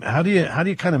regime. How do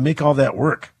you kind of make all that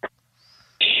work?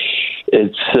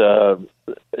 It's a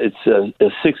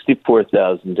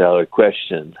 $64,000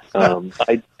 question.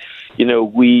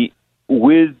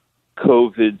 With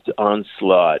COVID's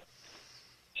onslaught,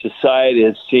 society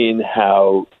has seen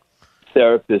how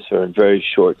therapists are in very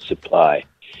short supply.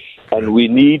 And we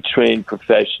need trained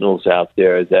professionals out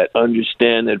there that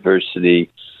understand adversity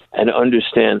and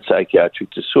understand psychiatric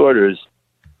disorders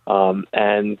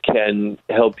and can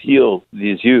help heal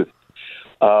these youth.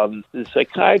 The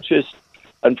psychiatrist,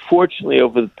 unfortunately,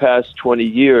 over the past 20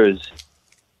 years,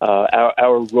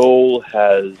 our role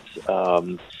has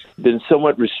been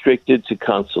somewhat restricted to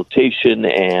consultation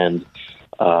and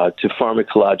to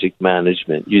pharmacologic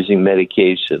management using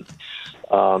medication.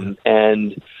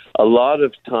 And a lot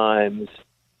of times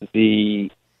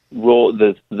the role,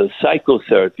 the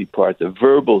psychotherapy part, the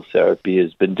verbal therapy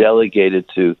has been delegated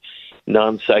to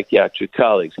non-psychiatric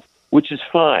colleagues, which is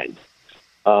fine.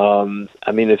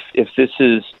 I mean,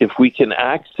 if we can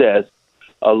access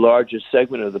a larger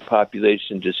segment of the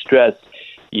population distressed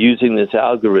using this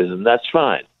algorithm, that's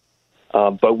fine.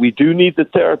 But we do need the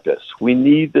therapists. We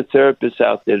need the therapists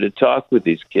out there to talk with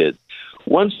these kids.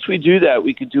 Once we do that,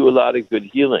 we can do a lot of good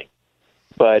healing.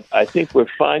 But I think we're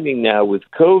finding now with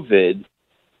COVID,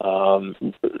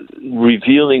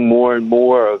 revealing more and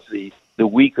more of the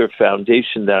weaker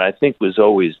foundation that I think was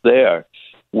always there,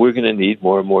 we're going to need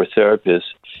more and more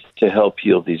therapists to help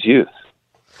heal these youth.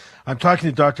 I'm talking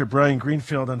to Dr. Brian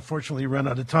Greenfield. Unfortunately, run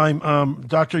out of time.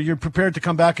 Doctor, you're prepared to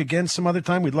come back again some other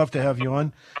time? We'd love to have you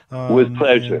on. With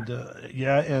pleasure.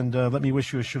 And let me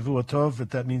wish you a Shavua Tov, if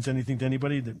that means anything to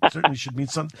anybody. That certainly should mean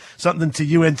something to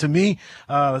you and to me.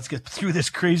 Let's get through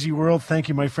this crazy world. Thank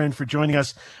you, my friend, for joining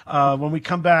us. When we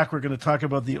come back, we're going to talk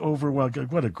about the overwhelm.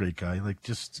 What a great guy. Like,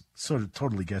 just sort of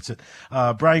totally gets it.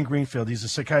 Brian Greenfield, he's a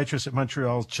psychiatrist at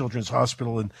Montreal Children's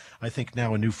Hospital, and I think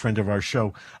now a new friend of our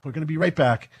show. We're going to be right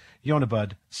back. Yonah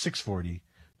Bud, 640,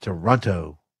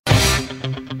 Toronto.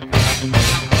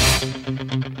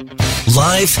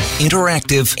 Live,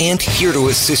 interactive, and here to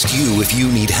assist you if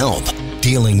you need help.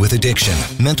 Dealing with addiction,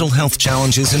 mental health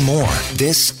challenges, and more.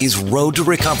 This is Road to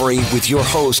Recovery with your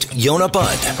host, Yonah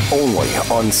Bud. Only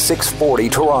on 640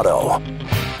 Toronto.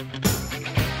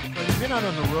 Have you been out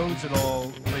on the roads at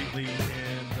all lately?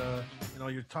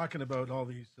 And, you're talking about all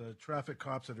these traffic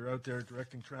cops that are out there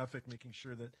directing traffic, making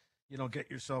sure that you don't get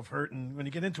yourself hurt. And when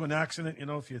you get into an accident,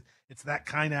 if it's that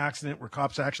kind of accident where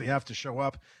cops actually have to show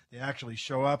up, they actually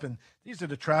show up. And these are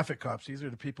the traffic cops. These are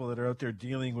the people that are out there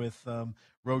dealing with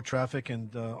road traffic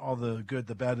and all the good,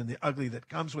 the bad, and the ugly that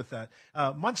comes with that.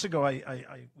 Months ago,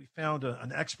 we found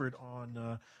an expert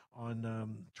on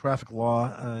traffic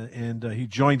law, and he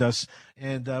joined us,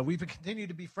 and we've continued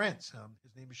to be friends.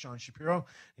 His name is Sean Shapiro.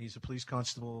 He's a police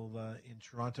constable in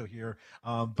Toronto here,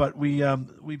 but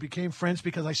we became friends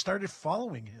because I started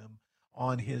following him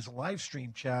on his live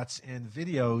stream chats and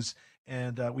videos,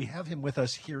 and we have him with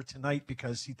us here tonight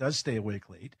because he does stay awake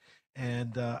late.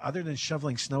 And other than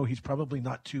shoveling snow, he's probably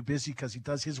not too busy because he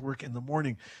does his work in the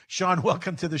morning. Sean,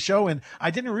 welcome to the show. And I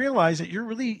didn't realize that you're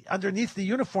really underneath the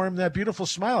uniform, that beautiful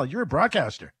smile. You're a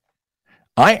broadcaster.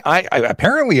 I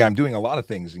apparently I'm doing a lot of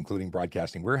things, including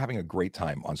broadcasting. We're having a great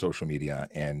time on social media,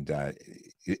 and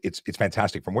it's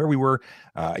fantastic. From where we were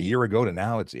a year ago to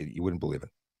now, you wouldn't believe it.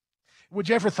 Would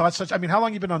you ever thought such? I mean, how long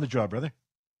have you been on the job, brother?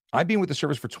 I've been with the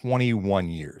service for 21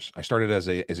 years. I started as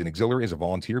an auxiliary, as a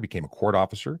volunteer, became a court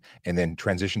officer, and then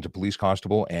transitioned to police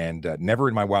constable. And never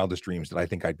in my wildest dreams did I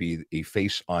think I'd be a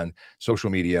face on social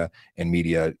media and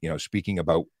media, speaking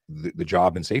about the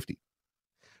job and safety.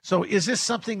 So is this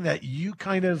something that you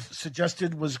kind of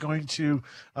suggested was going to,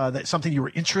 that something you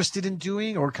were interested in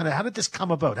doing, or kind of how did this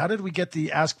come about? How did we get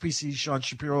the Ask PC Sean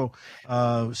Shapiro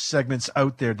segments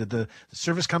out there? Did the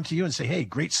service come to you and say, hey,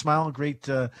 great smile, great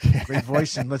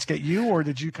voice, and let's get you? Or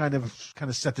did you kind of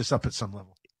set this up at some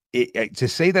level? To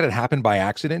say that it happened by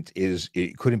accident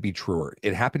it couldn't be truer.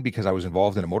 It happened because I was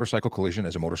involved in a motorcycle collision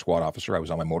as a motor squad officer. I was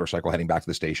on my motorcycle heading back to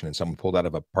the station, and someone pulled out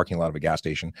of a parking lot of a gas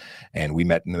station, and we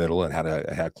met in the middle and had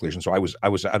a collision. So I was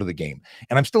out of the game,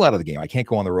 and I'm still out of the game. I can't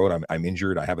go on the road. I'm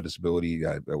injured. I have a disability.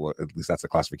 Well, at least that's the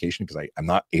classification, because I'm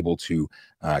not able to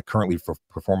currently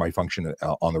perform my function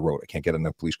on the road. I can't get in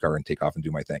a police car and take off and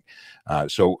do my thing.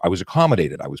 So I was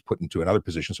accommodated. I was put into another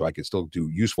position so I could still do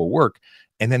useful work.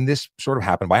 And then this sort of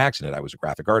happened by accident. I was a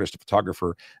graphic artist, a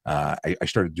photographer. I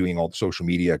started doing all the social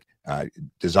media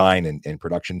design and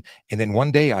production. And then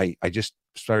one day I just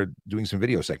started doing some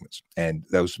video segments, and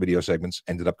those video segments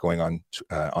ended up going on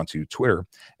onto Twitter.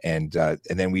 And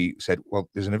then we said, well,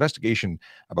 there's an investigation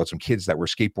about some kids that were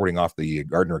skateboarding off the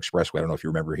Gardner Expressway. I don't know if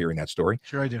you remember hearing that story.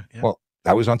 Sure, I do. Yeah. Well,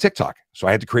 that was on TikTok. So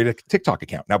I had to create a TikTok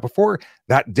account. Now, before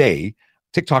that day,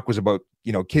 TikTok was about,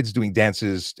 kids doing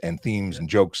dances and themes and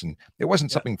jokes, and it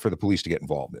wasn't something for the police to get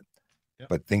involved in.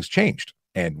 But things changed,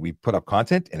 and we put up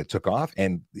content, and it took off,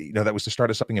 and that was the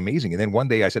start of something amazing. And then one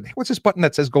day I said, hey, what's this button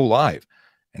that says go live?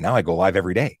 And now I go live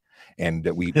every day. And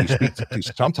we speak to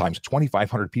sometimes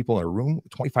 2,500 people in a room,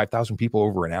 25,000 people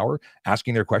over an hour,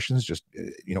 asking their questions, just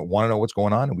want to know what's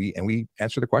going on, and we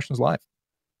answer the questions live.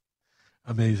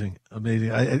 Amazing.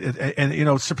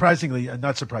 And surprisingly,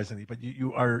 not surprisingly, but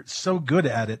you are so good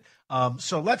at it.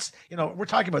 So let's, we're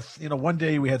talking about, one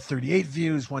day we had 38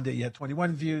 views, one day you had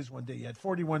 21 views, one day you had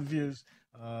 41 views.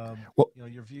 Well,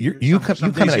 your view, you come, I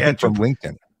think, from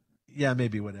LinkedIn. Yeah,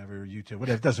 maybe whatever, YouTube,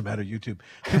 whatever. It doesn't matter. YouTube,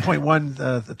 2.1,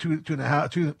 the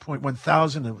 2.1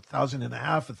 thousand, 1,000 and a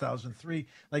half, 1,003.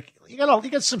 Like you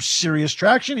got some serious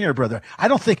traction here, brother. I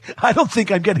don't think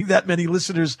I'm getting that many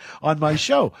listeners on my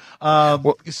show.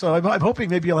 So I'm hoping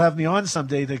maybe you'll have me on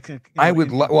someday. I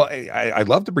would I'd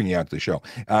love to bring you out to the show.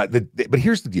 But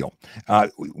here's the deal.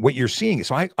 What you're seeing,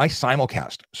 so I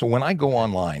simulcast. So when I go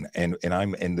online and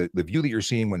the view that you're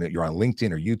seeing when you're on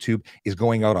LinkedIn or YouTube is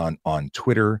going out on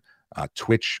Twitter,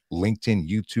 Twitch, LinkedIn,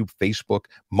 YouTube, Facebook,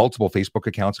 multiple Facebook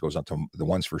accounts. It goes on to the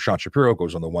ones for Sean Shapiro,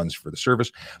 goes on the ones for the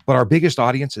service. But our biggest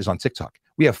audience is on TikTok.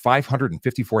 We have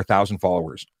 554,000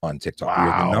 followers on TikTok. Wow. We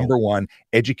are the number one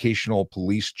educational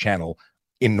police channel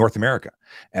in North America.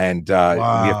 And we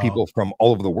have people from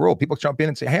all over the world. People jump in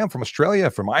and say, hey, I'm from Australia,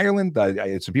 from Ireland.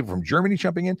 Some people from Germany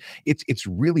jumping in. It's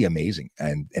really amazing.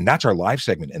 And that's our live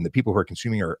segment. And the people who are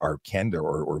consuming our canned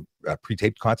or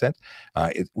pre-taped content.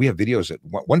 We have videos.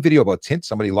 One video about tint.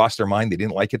 Somebody lost their mind. They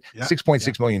didn't like it.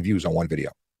 6.6 million views on one video.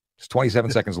 It's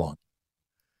 27 seconds long.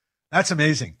 That's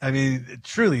amazing. I mean,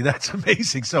 truly, that's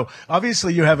amazing. So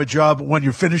obviously, you have a job when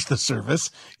you finish the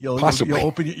service. You'll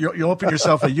open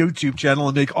yourself a YouTube channel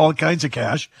and make all kinds of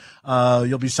cash.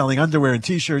 You'll be selling underwear and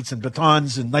T-shirts and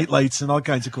batons and nightlights and all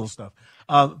kinds of cool stuff.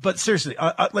 But seriously,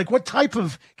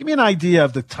 give me an idea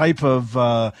of the type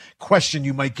of question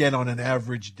you might get on an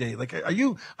average day. Like, are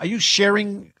you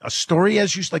sharing a story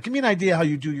as you, like, give me an idea how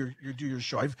you do your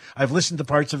show. I've listened to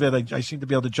parts of it. I seem to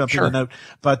be able to jump in and out.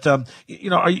 But, do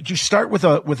you start with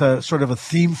a sort of a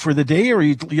theme for the day, or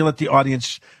you let the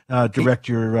audience direct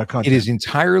your content? It is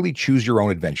entirely choose your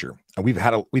own adventure. We've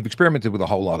experimented with a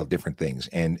whole lot of different things,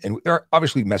 and there are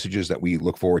obviously messages that we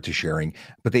look forward to sharing,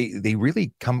 but they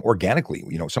really come organically.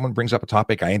 Someone brings up a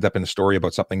topic, I end up in a story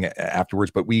about something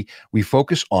afterwards, but we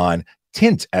focus on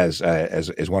tint as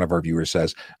one of our viewers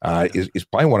says, is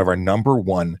probably one of our number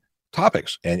one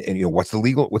topics. And what's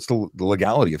the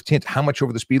legality of tint? How much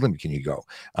over the speed limit can you go?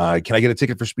 Can I get a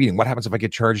ticket for speeding? What happens if I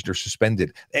get charged or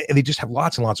suspended? And they just have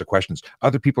lots and lots of questions.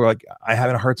 Other people are like, I'm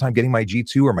having a hard time getting my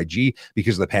G2 or my G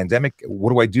because of the pandemic.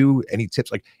 What do I do? Any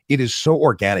tips? Like, it is so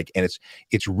organic, and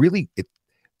it's really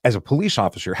as a police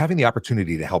officer, having the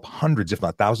opportunity to help hundreds, if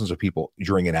not thousands of people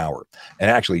during an hour,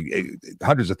 and actually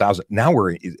hundreds of thousands. Now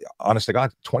we're, honest to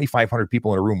God, 2,500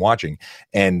 people in a room watching,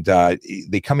 and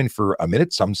they come in for a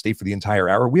minute. Some stay for the entire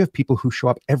hour. We have people who show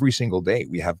up every single day.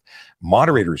 We have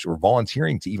moderators who are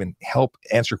volunteering to even help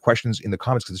answer questions in the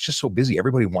comments because it's just so busy.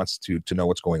 Everybody wants to know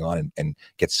what's going on and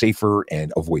get safer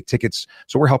and avoid tickets.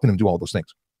 So we're helping them do all those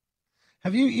things.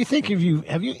 Have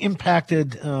you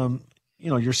impacted,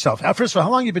 yourself? First of all,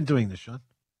 how long have you been doing this, Sean?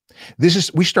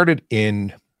 We started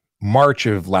in March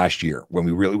of last year when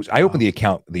I opened the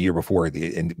account the year before and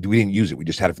we didn't use it. We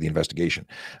just had it for the investigation.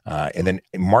 And then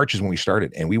in March is when we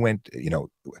started, and we went,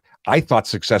 I thought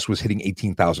success was hitting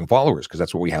 18,000 followers because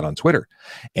that's what we had on Twitter.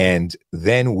 And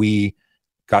then we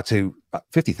got to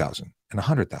 50,000 and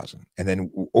 100,000. And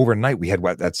then overnight we had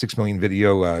that 6 million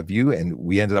video view, and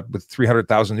we ended up with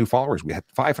 300,000 new followers. We had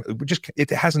 500. It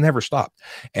has never stopped.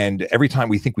 And every time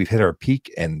we think we've hit our peak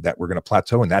and that we're going to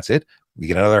plateau and that's it, we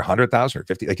get another 100,000 or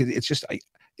 50. Like, it's just,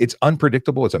 it's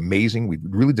unpredictable. It's amazing. We've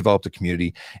really developed a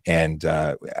community, and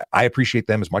I appreciate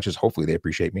them as much as hopefully they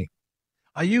appreciate me.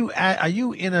 Are you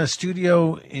in a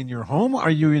studio in your home? Or are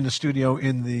you in a studio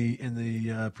in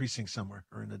the precinct somewhere,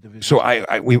 or in the division? So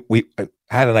we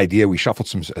had an idea. We shuffled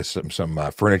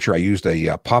some furniture. I used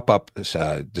a pop-up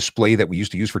display that we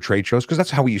used to use for trade shows, because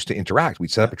that's how we used to interact.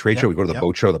 We'd set up a trade show. We go to the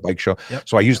boat show, the bike show.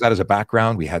 So I used that as a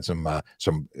background. We had some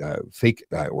fake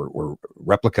or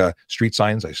replica street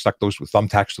signs. I stuck those with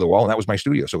thumbtacks to the wall, and that was my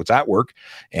studio. So it's at work,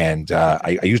 and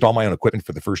I used all my own equipment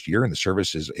for the first year, and the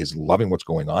service is loving what's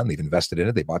going on. They've invested in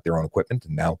it. They bought their own equipment,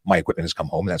 and now my equipment has come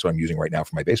home, and that's what I'm using right now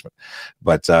for my basement.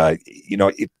 But I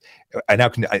now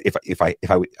can, if I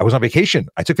was on vacation,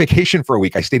 I took vacation for a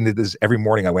week. I stayed in this every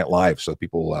morning. I went live so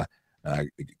people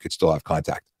could still have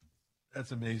contact.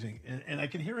 That's amazing, and I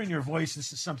can hear in your voice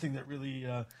this is something that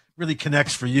really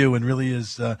connects for you, and really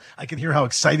is. I can hear how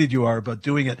excited you are about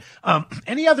doing it.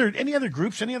 Any other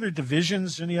groups, any other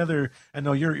divisions, any other? I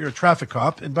know you're a traffic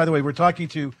cop, and by the way, we're talking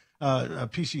to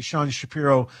PC Sean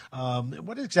Shapiro.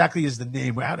 What exactly is the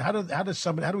name? How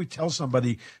do we tell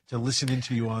somebody to listen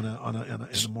into you in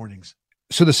the mornings?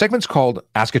 So the segment's called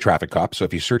Ask a Traffic Cop. So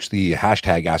if you search the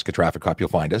hashtag Ask a Traffic Cop, you'll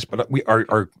find us. But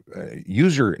our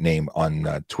username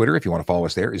on Twitter, if you want to follow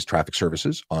us there, is Traffic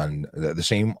Services. On the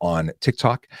same on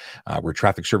TikTok. We're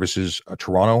Traffic Services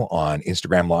Toronto on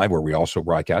Instagram Live, where we also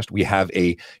broadcast. We have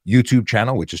a YouTube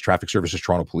channel, which is Traffic Services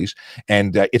Toronto Police.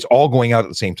 And it's all going out at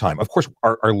the same time. Of course,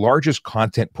 our largest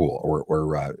content pool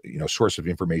or source of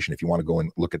information, if you want to go and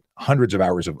look at hundreds of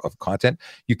hours of content,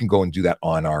 you can go and do that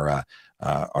on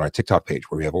our TikTok page,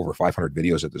 where we have over 500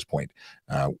 videos at this point,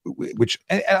 which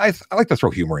I like to throw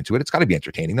humor into it. It's got to be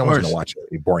entertaining. No one's going to watch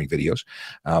boring videos.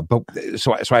 But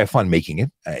so I have fun making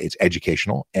it. It's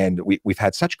educational, and we've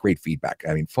had such great feedback.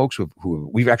 I mean, folks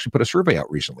we've actually put a survey out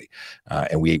recently,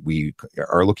 and we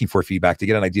are looking for feedback to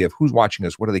get an idea of who's watching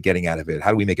us, what are they getting out of it,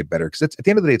 how do we make it better? Because at the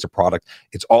end of the day, it's a product.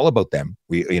 It's all about them.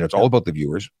 It's all about the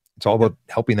viewers. It's all about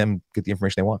helping them get the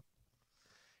information they want.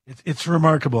 It's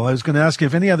remarkable. I was going to ask you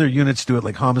if any other units do it,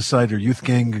 like homicide or youth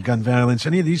gang or gun violence.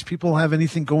 Any of these people have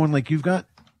anything going like you've got?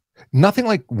 Nothing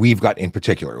like we've got in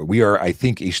particular. We are, I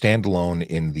think, a standalone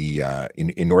in the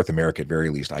in North America at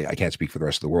very least. I can't speak for the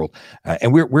rest of the world.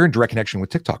 And we're in direct connection with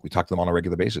TikTok. We talk to them on a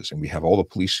regular basis, and we have all the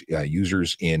police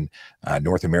users in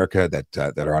North America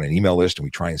that are on an email list, and we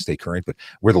try and stay current. But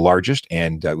we're the largest,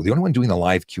 and we're the only one doing the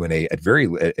live Q&A. At very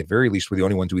least, we're the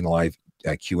only one doing the live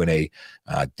Q&A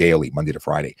daily, Monday to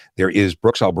Friday. There is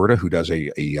Brooks, Alberta, who does a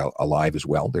live as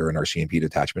well. They're in our CMP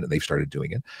detachment, and they've started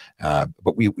doing it.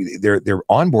 But they're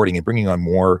onboarding and bringing on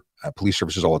more police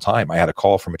services all the time. I had a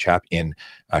call from a chap in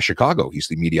Chicago. He's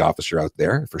the media officer out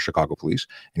there for Chicago Police.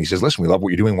 And he says, listen, we love what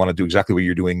you're doing, want to do exactly what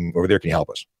you're doing over there. Can you help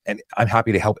us? And I'm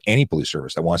happy to help any police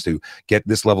service that wants to get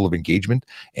this level of engagement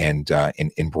and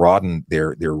broaden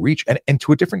their reach and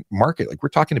to a different market. Like, we're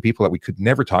talking to people that we could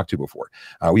never talk to before.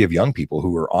 We have young people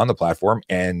who are on the platform,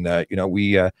 and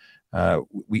we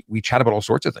chat about all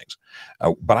sorts of things.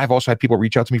 But I've also had people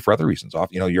reach out to me for other reasons.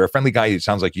 You're a friendly guy. It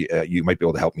sounds like you might be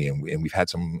able to help me. And we've had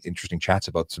some interesting chats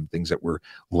about some things that were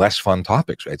less fun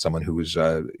topics, right? Someone who was,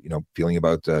 feeling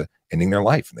about ending their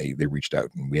life, and they reached out,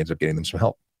 and we ended up getting them some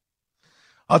help.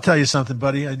 I'll tell you something,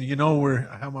 buddy. And you know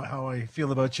how I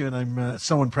feel about you, and I'm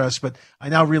so impressed. But I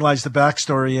now realize the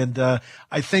backstory, and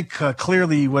I think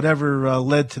clearly whatever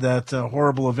led to that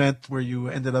horrible event where you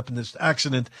ended up in this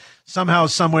accident, somehow,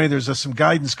 some way, there's some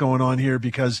guidance going on here.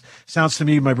 Because it sounds to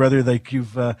me, my brother, like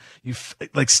you've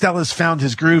like Stella's found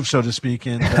his groove, so to speak,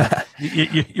 and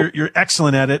you're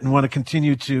excellent at it, and want to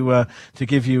continue to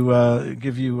give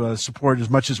you support as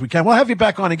much as we can. We'll have you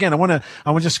back on again.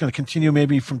 I'm just going to continue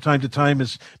maybe from time to time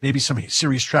as maybe some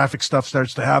serious traffic stuff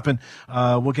starts to happen.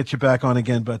 We'll get you back on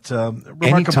again, but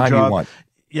remarkable anytime job. You want.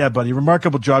 Yeah, buddy.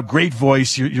 Remarkable job. Great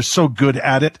voice. You're so good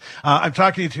at it. I'm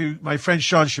talking to my friend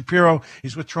Sean Shapiro.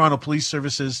 He's with Toronto Police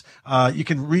Services. You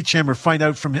can reach him or find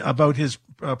out about his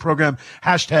program,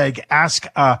 hashtag Ask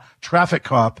a Traffic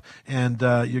Cop, and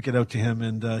you get out to him.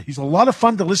 And he's a lot of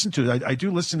fun to listen to. I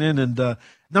do listen in, and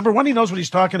number one, he knows what he's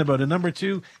talking about. And number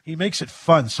two, he makes it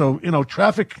fun. So,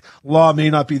 traffic law may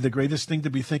not be the greatest thing to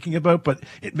be thinking about, but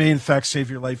it may in fact save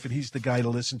your life. And he's the guy to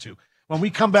listen to. When we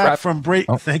come back from break,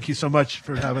 thank you so much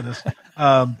for having us.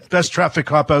 Best traffic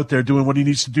cop out there doing what he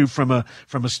needs to do from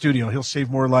a studio. He'll save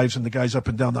more lives than the guys up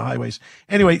and down the highways.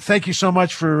 Anyway, thank you so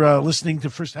much for listening to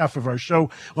the first half of our show.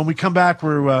 When we come back,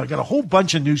 we're got a whole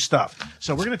bunch of new stuff.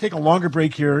 So we're going to take a longer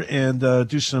break here and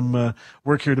do some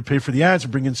work here to pay for the ads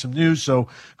and bring in some news. So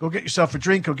go get yourself a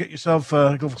drink. Go get yourself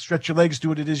go stretch your legs. Do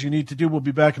what it is you need to do. We'll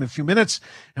be back in a few minutes,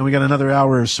 and we got another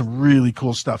hour of some really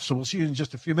cool stuff. So we'll see you in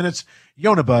just a few minutes.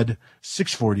 Yonah Bud,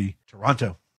 640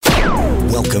 Toronto.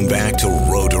 Welcome back to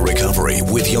Road to Recovery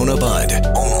with Yonah Bud,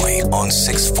 only on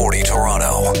 640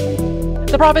 Toronto.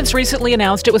 The province recently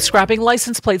announced it was scrapping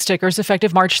license plate stickers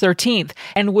effective March 13th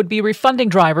and would be refunding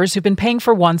drivers who've been paying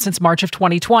for one since March of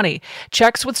 2020.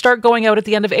 Checks would start going out at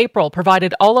the end of April,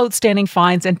 provided all outstanding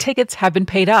fines and tickets have been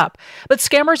paid up. But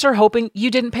scammers are hoping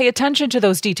you didn't pay attention to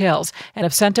those details and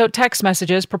have sent out text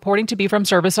messages purporting to be from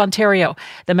Service Ontario.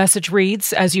 The message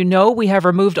reads, as you know, we have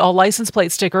removed all license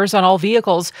plate stickers on all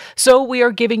vehicles, so we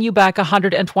are giving you back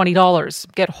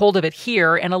 $120. Get hold of it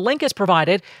here, and a link is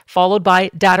provided, followed by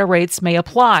data rates may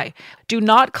apply. Do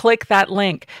not click that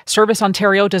link. Service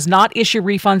Ontario does not issue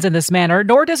refunds in this manner,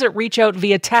 nor does it reach out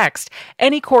via text.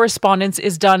 Any correspondence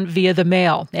is done via the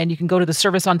mail, and you can go to the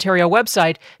Service Ontario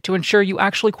website to ensure you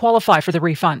actually qualify for the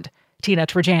refund. Tina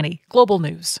Trajani, Global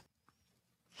News.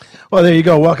 Well, there you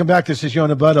go. Welcome back. This is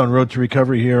Yonah Budd on Road to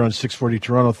Recovery here on 640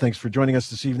 Toronto. Thanks for joining us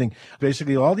this evening.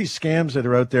 Basically, all these scams that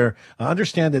are out there,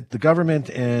 understand that the government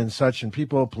and such, and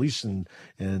people, police and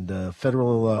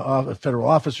federal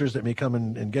officers that may come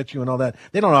and get you and all that,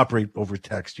 they don't operate over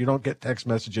text. You don't get text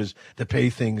messages to pay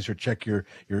things or check your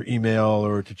email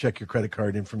or to check your credit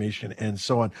card information and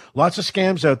so on. Lots of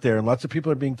scams out there, and lots of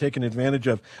people are being taken advantage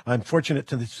of. I'm fortunate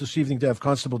this evening to have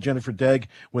Constable Jennifer Dagg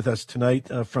with us tonight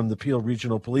from the Peel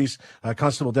Regional Police.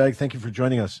 Constable Dagg, thank you for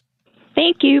joining us.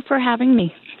 Thank you for having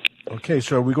me. Okay,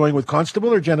 so are we going with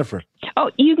Constable or Jennifer?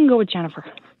 Oh, you can go with Jennifer.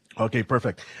 Okay,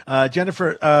 perfect.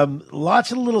 Jennifer,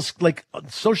 lots of little, like,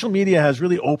 social media has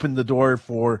really opened the door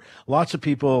for lots of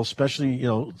people, especially,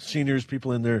 seniors,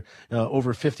 people in their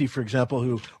over 50, for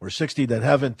example, or 60 that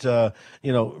haven't,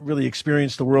 really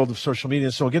experienced the world of social media.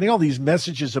 So getting all these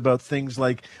messages about things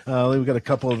like, we've got a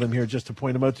couple of them here just to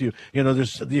point them out to you.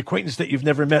 There's the acquaintance that you've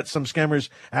never met. Some scammers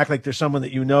act like there's someone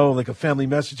that like a family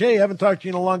message. Hey, I haven't talked to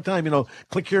you in a long time.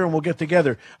 Click here and we'll get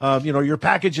together. Your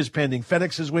package is pending.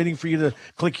 FedEx is waiting for you to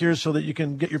click here so that you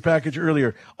can get your package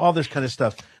earlier, all this kind of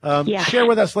stuff. Share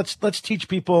with us. Let's teach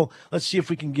people. Let's see if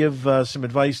we can give some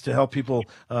advice to help people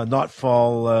not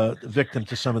fall victim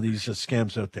to some of these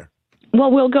scams out there.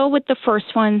 Well, we'll go with the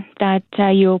first one that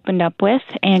you opened up with,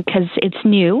 and because it's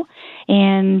new.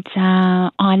 And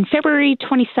on February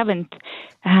 27th,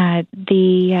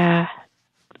 the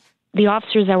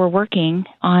officers that were working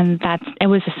on that, it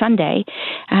was a Sunday,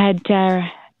 had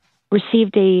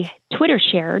received a Twitter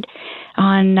shared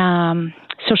on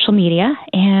social media,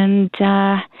 and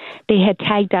they had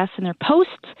tagged us in their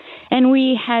posts, and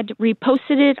we had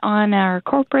reposted it on our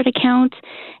corporate account,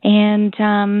 and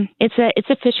it's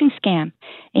a phishing scam,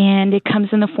 and it comes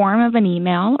in the form of an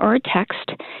email or a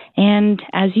text, and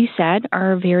as you said,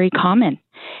 are very common.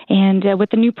 And with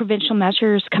the new provincial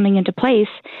measures coming into place,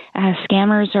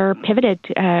 scammers are pivoted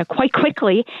quite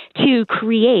quickly to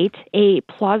create a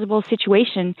plausible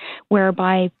situation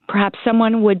whereby perhaps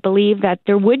someone would believe that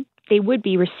they would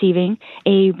be receiving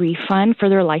a refund for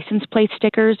their license plate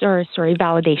stickers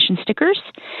validation stickers.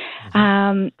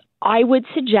 I would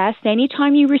suggest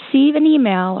anytime you receive an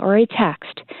email or a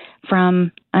text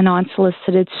from an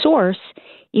unsolicited source,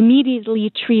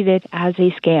 immediately treat it as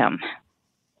a scam.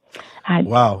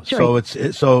 Wow.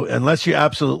 Sorry. So unless you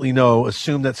absolutely know,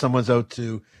 assume that someone's out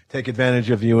to take advantage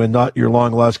of you and not your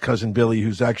long lost cousin Billy,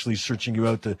 who's actually searching you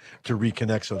out to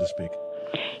reconnect, so to speak.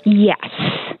 Yes.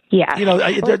 Yeah.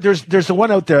 There's the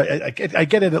one out there. I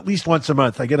get it at least once a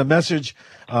month. I get a message.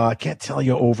 I can't tell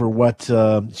you over what.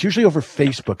 It's usually over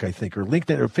Facebook, I think, or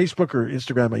LinkedIn, or Facebook, or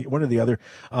Instagram, one or the other.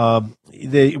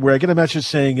 Where I get a message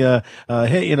saying,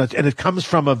 "Hey," and it comes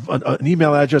from an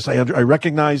email address I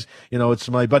recognize. It's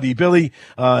my buddy Billy.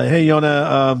 Hey,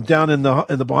 Yonah, down in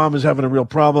the Bahamas, having a real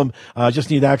problem. Just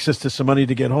need access to some money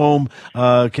to get home.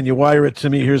 Can you wire it to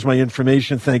me? Here's my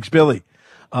information. Thanks, Billy.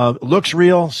 Looks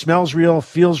real, smells real,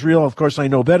 feels real. Of course, I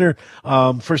know better.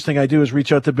 First thing I do is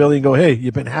reach out to Billy and go, "Hey,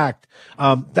 you've been hacked."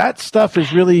 That stuff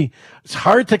is it's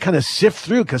hard to kind of sift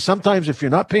through, because sometimes if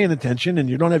you're not paying attention and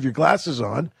you don't have your glasses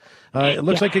on, it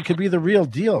looks like it could be the real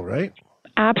deal, right?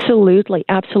 Absolutely.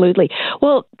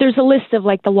 Well, there's a list of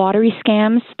like the lottery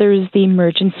scams. There's the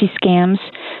emergency scams.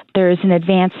 There's an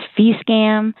advance fee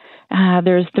scam.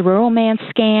 There's the romance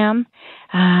scam.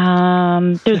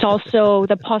 There's also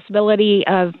the possibility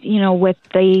of, with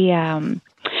the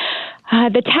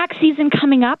tax season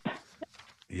coming up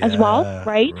as well,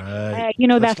 right?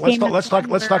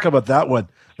 Let's talk about that one.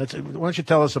 Why don't you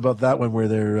tell us about that one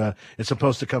where it's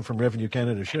supposed to come from Revenue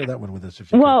Canada? Share that one with us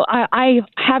if you can. I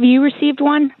have you received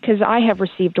one? Because I have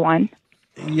received one.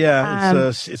 Yeah,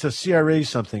 it's a CRA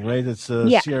something, right? It's a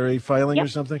CRA filing or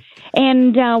something.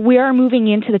 And we are moving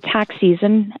into the tax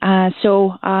season,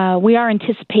 so we are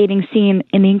anticipating seeing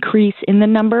an increase in the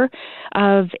number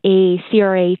of a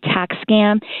CRA tax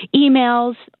scam.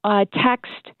 Emails,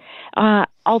 text,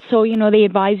 also, they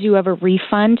advise you of a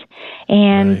refund,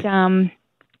 and right.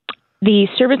 The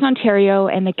Service Ontario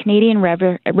and the Canadian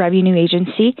Revenue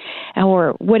Agency,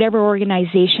 or whatever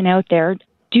organization out there,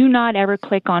 do not ever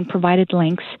click on provided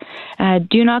links.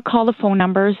 Do not call the phone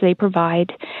numbers they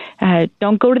provide.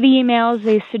 Don't go to the emails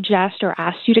they suggest or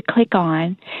ask you to click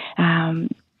on.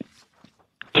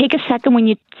 Take a second when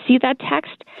you see that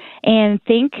text and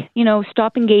think,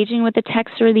 stop engaging with the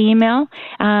text or the email.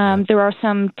 There are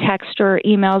some text or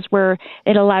emails where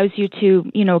it allows you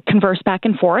to, converse back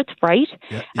and forth, right?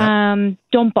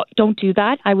 Don't do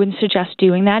that. I wouldn't suggest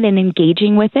doing that and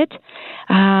engaging with it.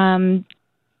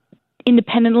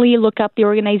 independently look up the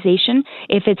organization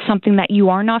if it's something that you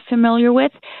are not familiar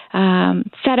with.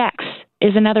 FedEx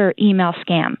is another email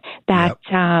scam that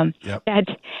that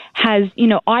has,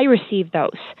 I receive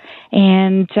those.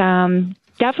 And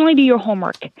definitely do your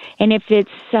homework. And if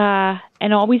it's,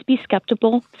 and always be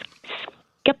skeptical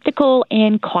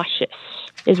and cautious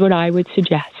is what I would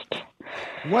suggest.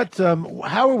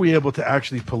 How are we able to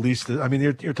actually police this? I mean,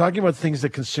 you're talking about things that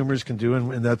consumers can do,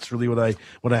 and that's really what I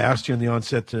asked you in the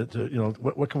onset to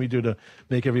what can we do to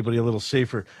make everybody a little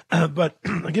safer? But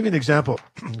I'll give you an example.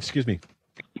 Excuse me.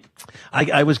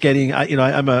 I was getting,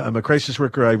 I'm a crisis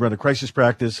worker. I run a crisis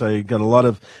practice. I got a lot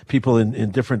of people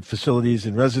in different facilities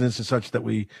and residents and such that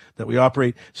we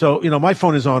operate. So, my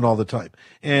phone is on all the time,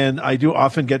 and I do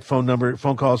often get phone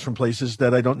calls from places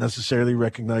that I don't necessarily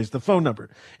recognize the phone number.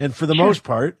 And for the most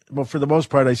part,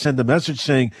 I send a message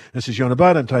saying, "This is Yonah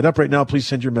Budd. I'm tied up right now. Please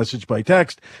send your message by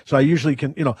text." So I usually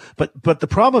can, but the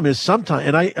problem is sometimes,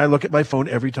 and I look at my phone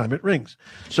every time it rings.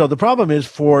 So the problem is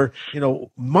for,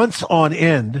 months on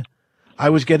end, I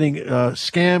was getting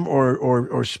scam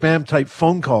or spam type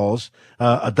phone calls,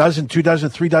 a dozen, 2 dozen,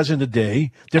 3 dozen a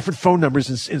day, different phone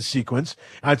numbers in sequence.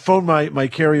 I'd phone my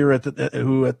carrier is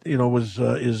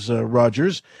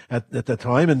Rogers at that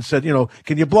time and said,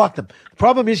 can you block them? The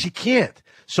problem is you can't.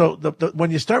 So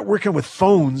when you start working with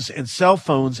phones and cell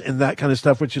phones and that kind of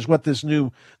stuff, which is what over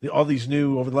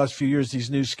the last few years, these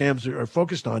new scams are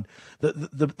focused on,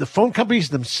 the phone companies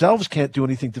themselves can't do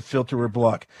anything to filter or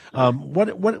block.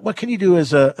 What can you do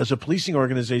as a policing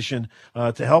organization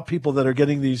to help people that are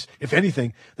getting these, if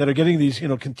anything,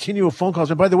 continual phone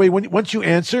calls? And by the way, once you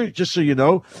answer, just so you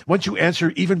know, once you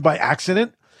answer even by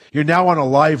accident, you're now on a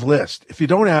live list. If you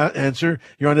don't answer,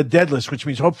 you're on a dead list, which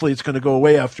means hopefully it's going to go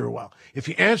away after a while. If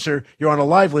you answer, you're on a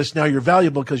live list. Now you're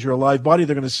valuable because you're a live body.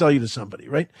 They're going to sell you to somebody,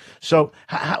 right? So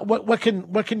what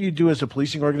can you do as a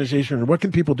policing organization, or what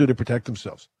can people do to protect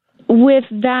themselves? With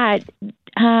that,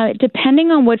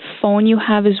 depending on what phone you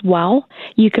have as well,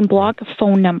 you can block a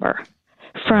phone number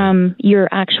from your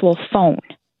actual phone.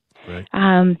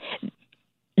 Right.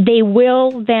 They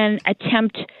will then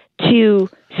attempt to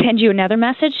send you another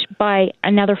message by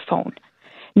another phone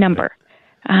number.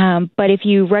 But if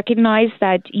you recognize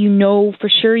that for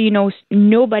sure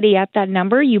nobody at that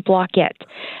number, you block it.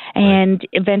 And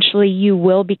eventually you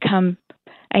will become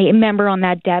a member on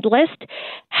that dead list.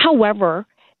 However,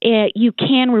 you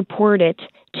can report it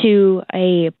to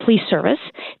a police service,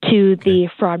 to the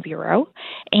Fraud Bureau,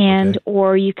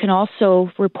 or you can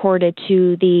also report it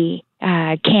to the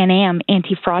Can-Am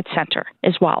Anti-Fraud Center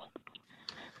as well.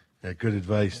 Yeah, good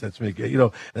advice. That's me.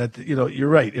 You're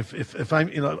right. If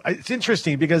I'm, it's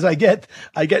interesting because I get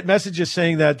messages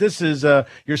saying that this is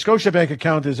your Scotiabank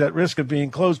account is at risk of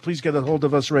being closed. Please get a hold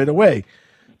of us right away.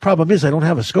 Problem is, I don't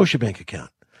have a Scotiabank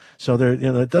account. So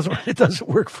it doesn't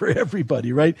work for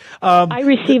everybody, right? I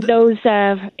received those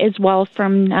as well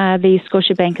from the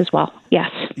Scotiabank as well. Yes.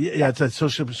 Yeah, it's that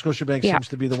Scotiabank seems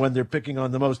to be the one they're picking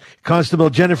on the most. Constable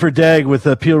Jennifer Dagg with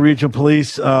Peel Regional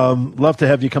Police. Love to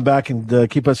have you come back and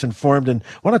keep us informed. And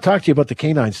I want to talk to you about the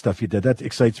canine stuff you did. That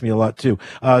excites me a lot too.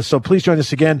 So please join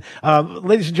us again,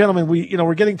 ladies and gentlemen.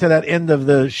 We're getting to that end of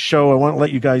the show. I want to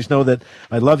let you guys know that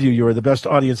I love you. You are the best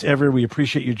audience ever. We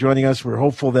appreciate you joining us. We're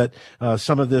hopeful that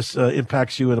some of this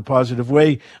impacts you in a positive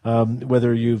way,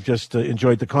 whether you've just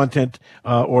enjoyed the content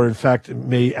or in fact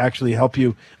may actually help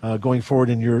you going forward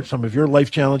in some of your life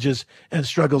challenges and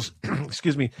struggles.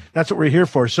 Excuse me. That's what we're here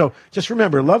for. So just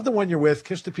remember, love the one you're with,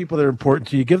 kiss the people that are important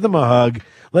to you, give them a hug,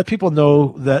 let people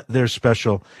know that they're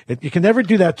special. You can never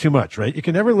do that too much, right? You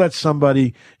can never let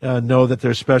somebody know that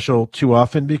they're special too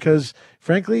often because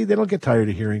frankly, they don't get tired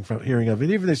of hearing of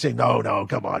it. Even if they say, no,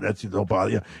 come on, don't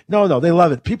bother you. No, they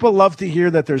love it. People love to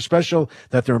hear that they're special,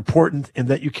 that they're important, and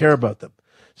that you care about them.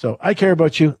 So I care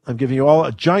about you. I'm giving you all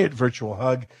a giant virtual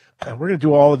hug. And we're going to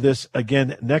do all of this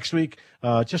again next week.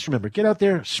 Just remember, get out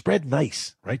there, spread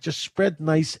nice, right? Just spread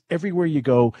nice everywhere you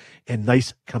go, and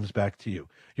nice comes back to you.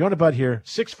 Yonah Budd here,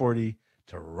 640,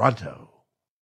 Toronto.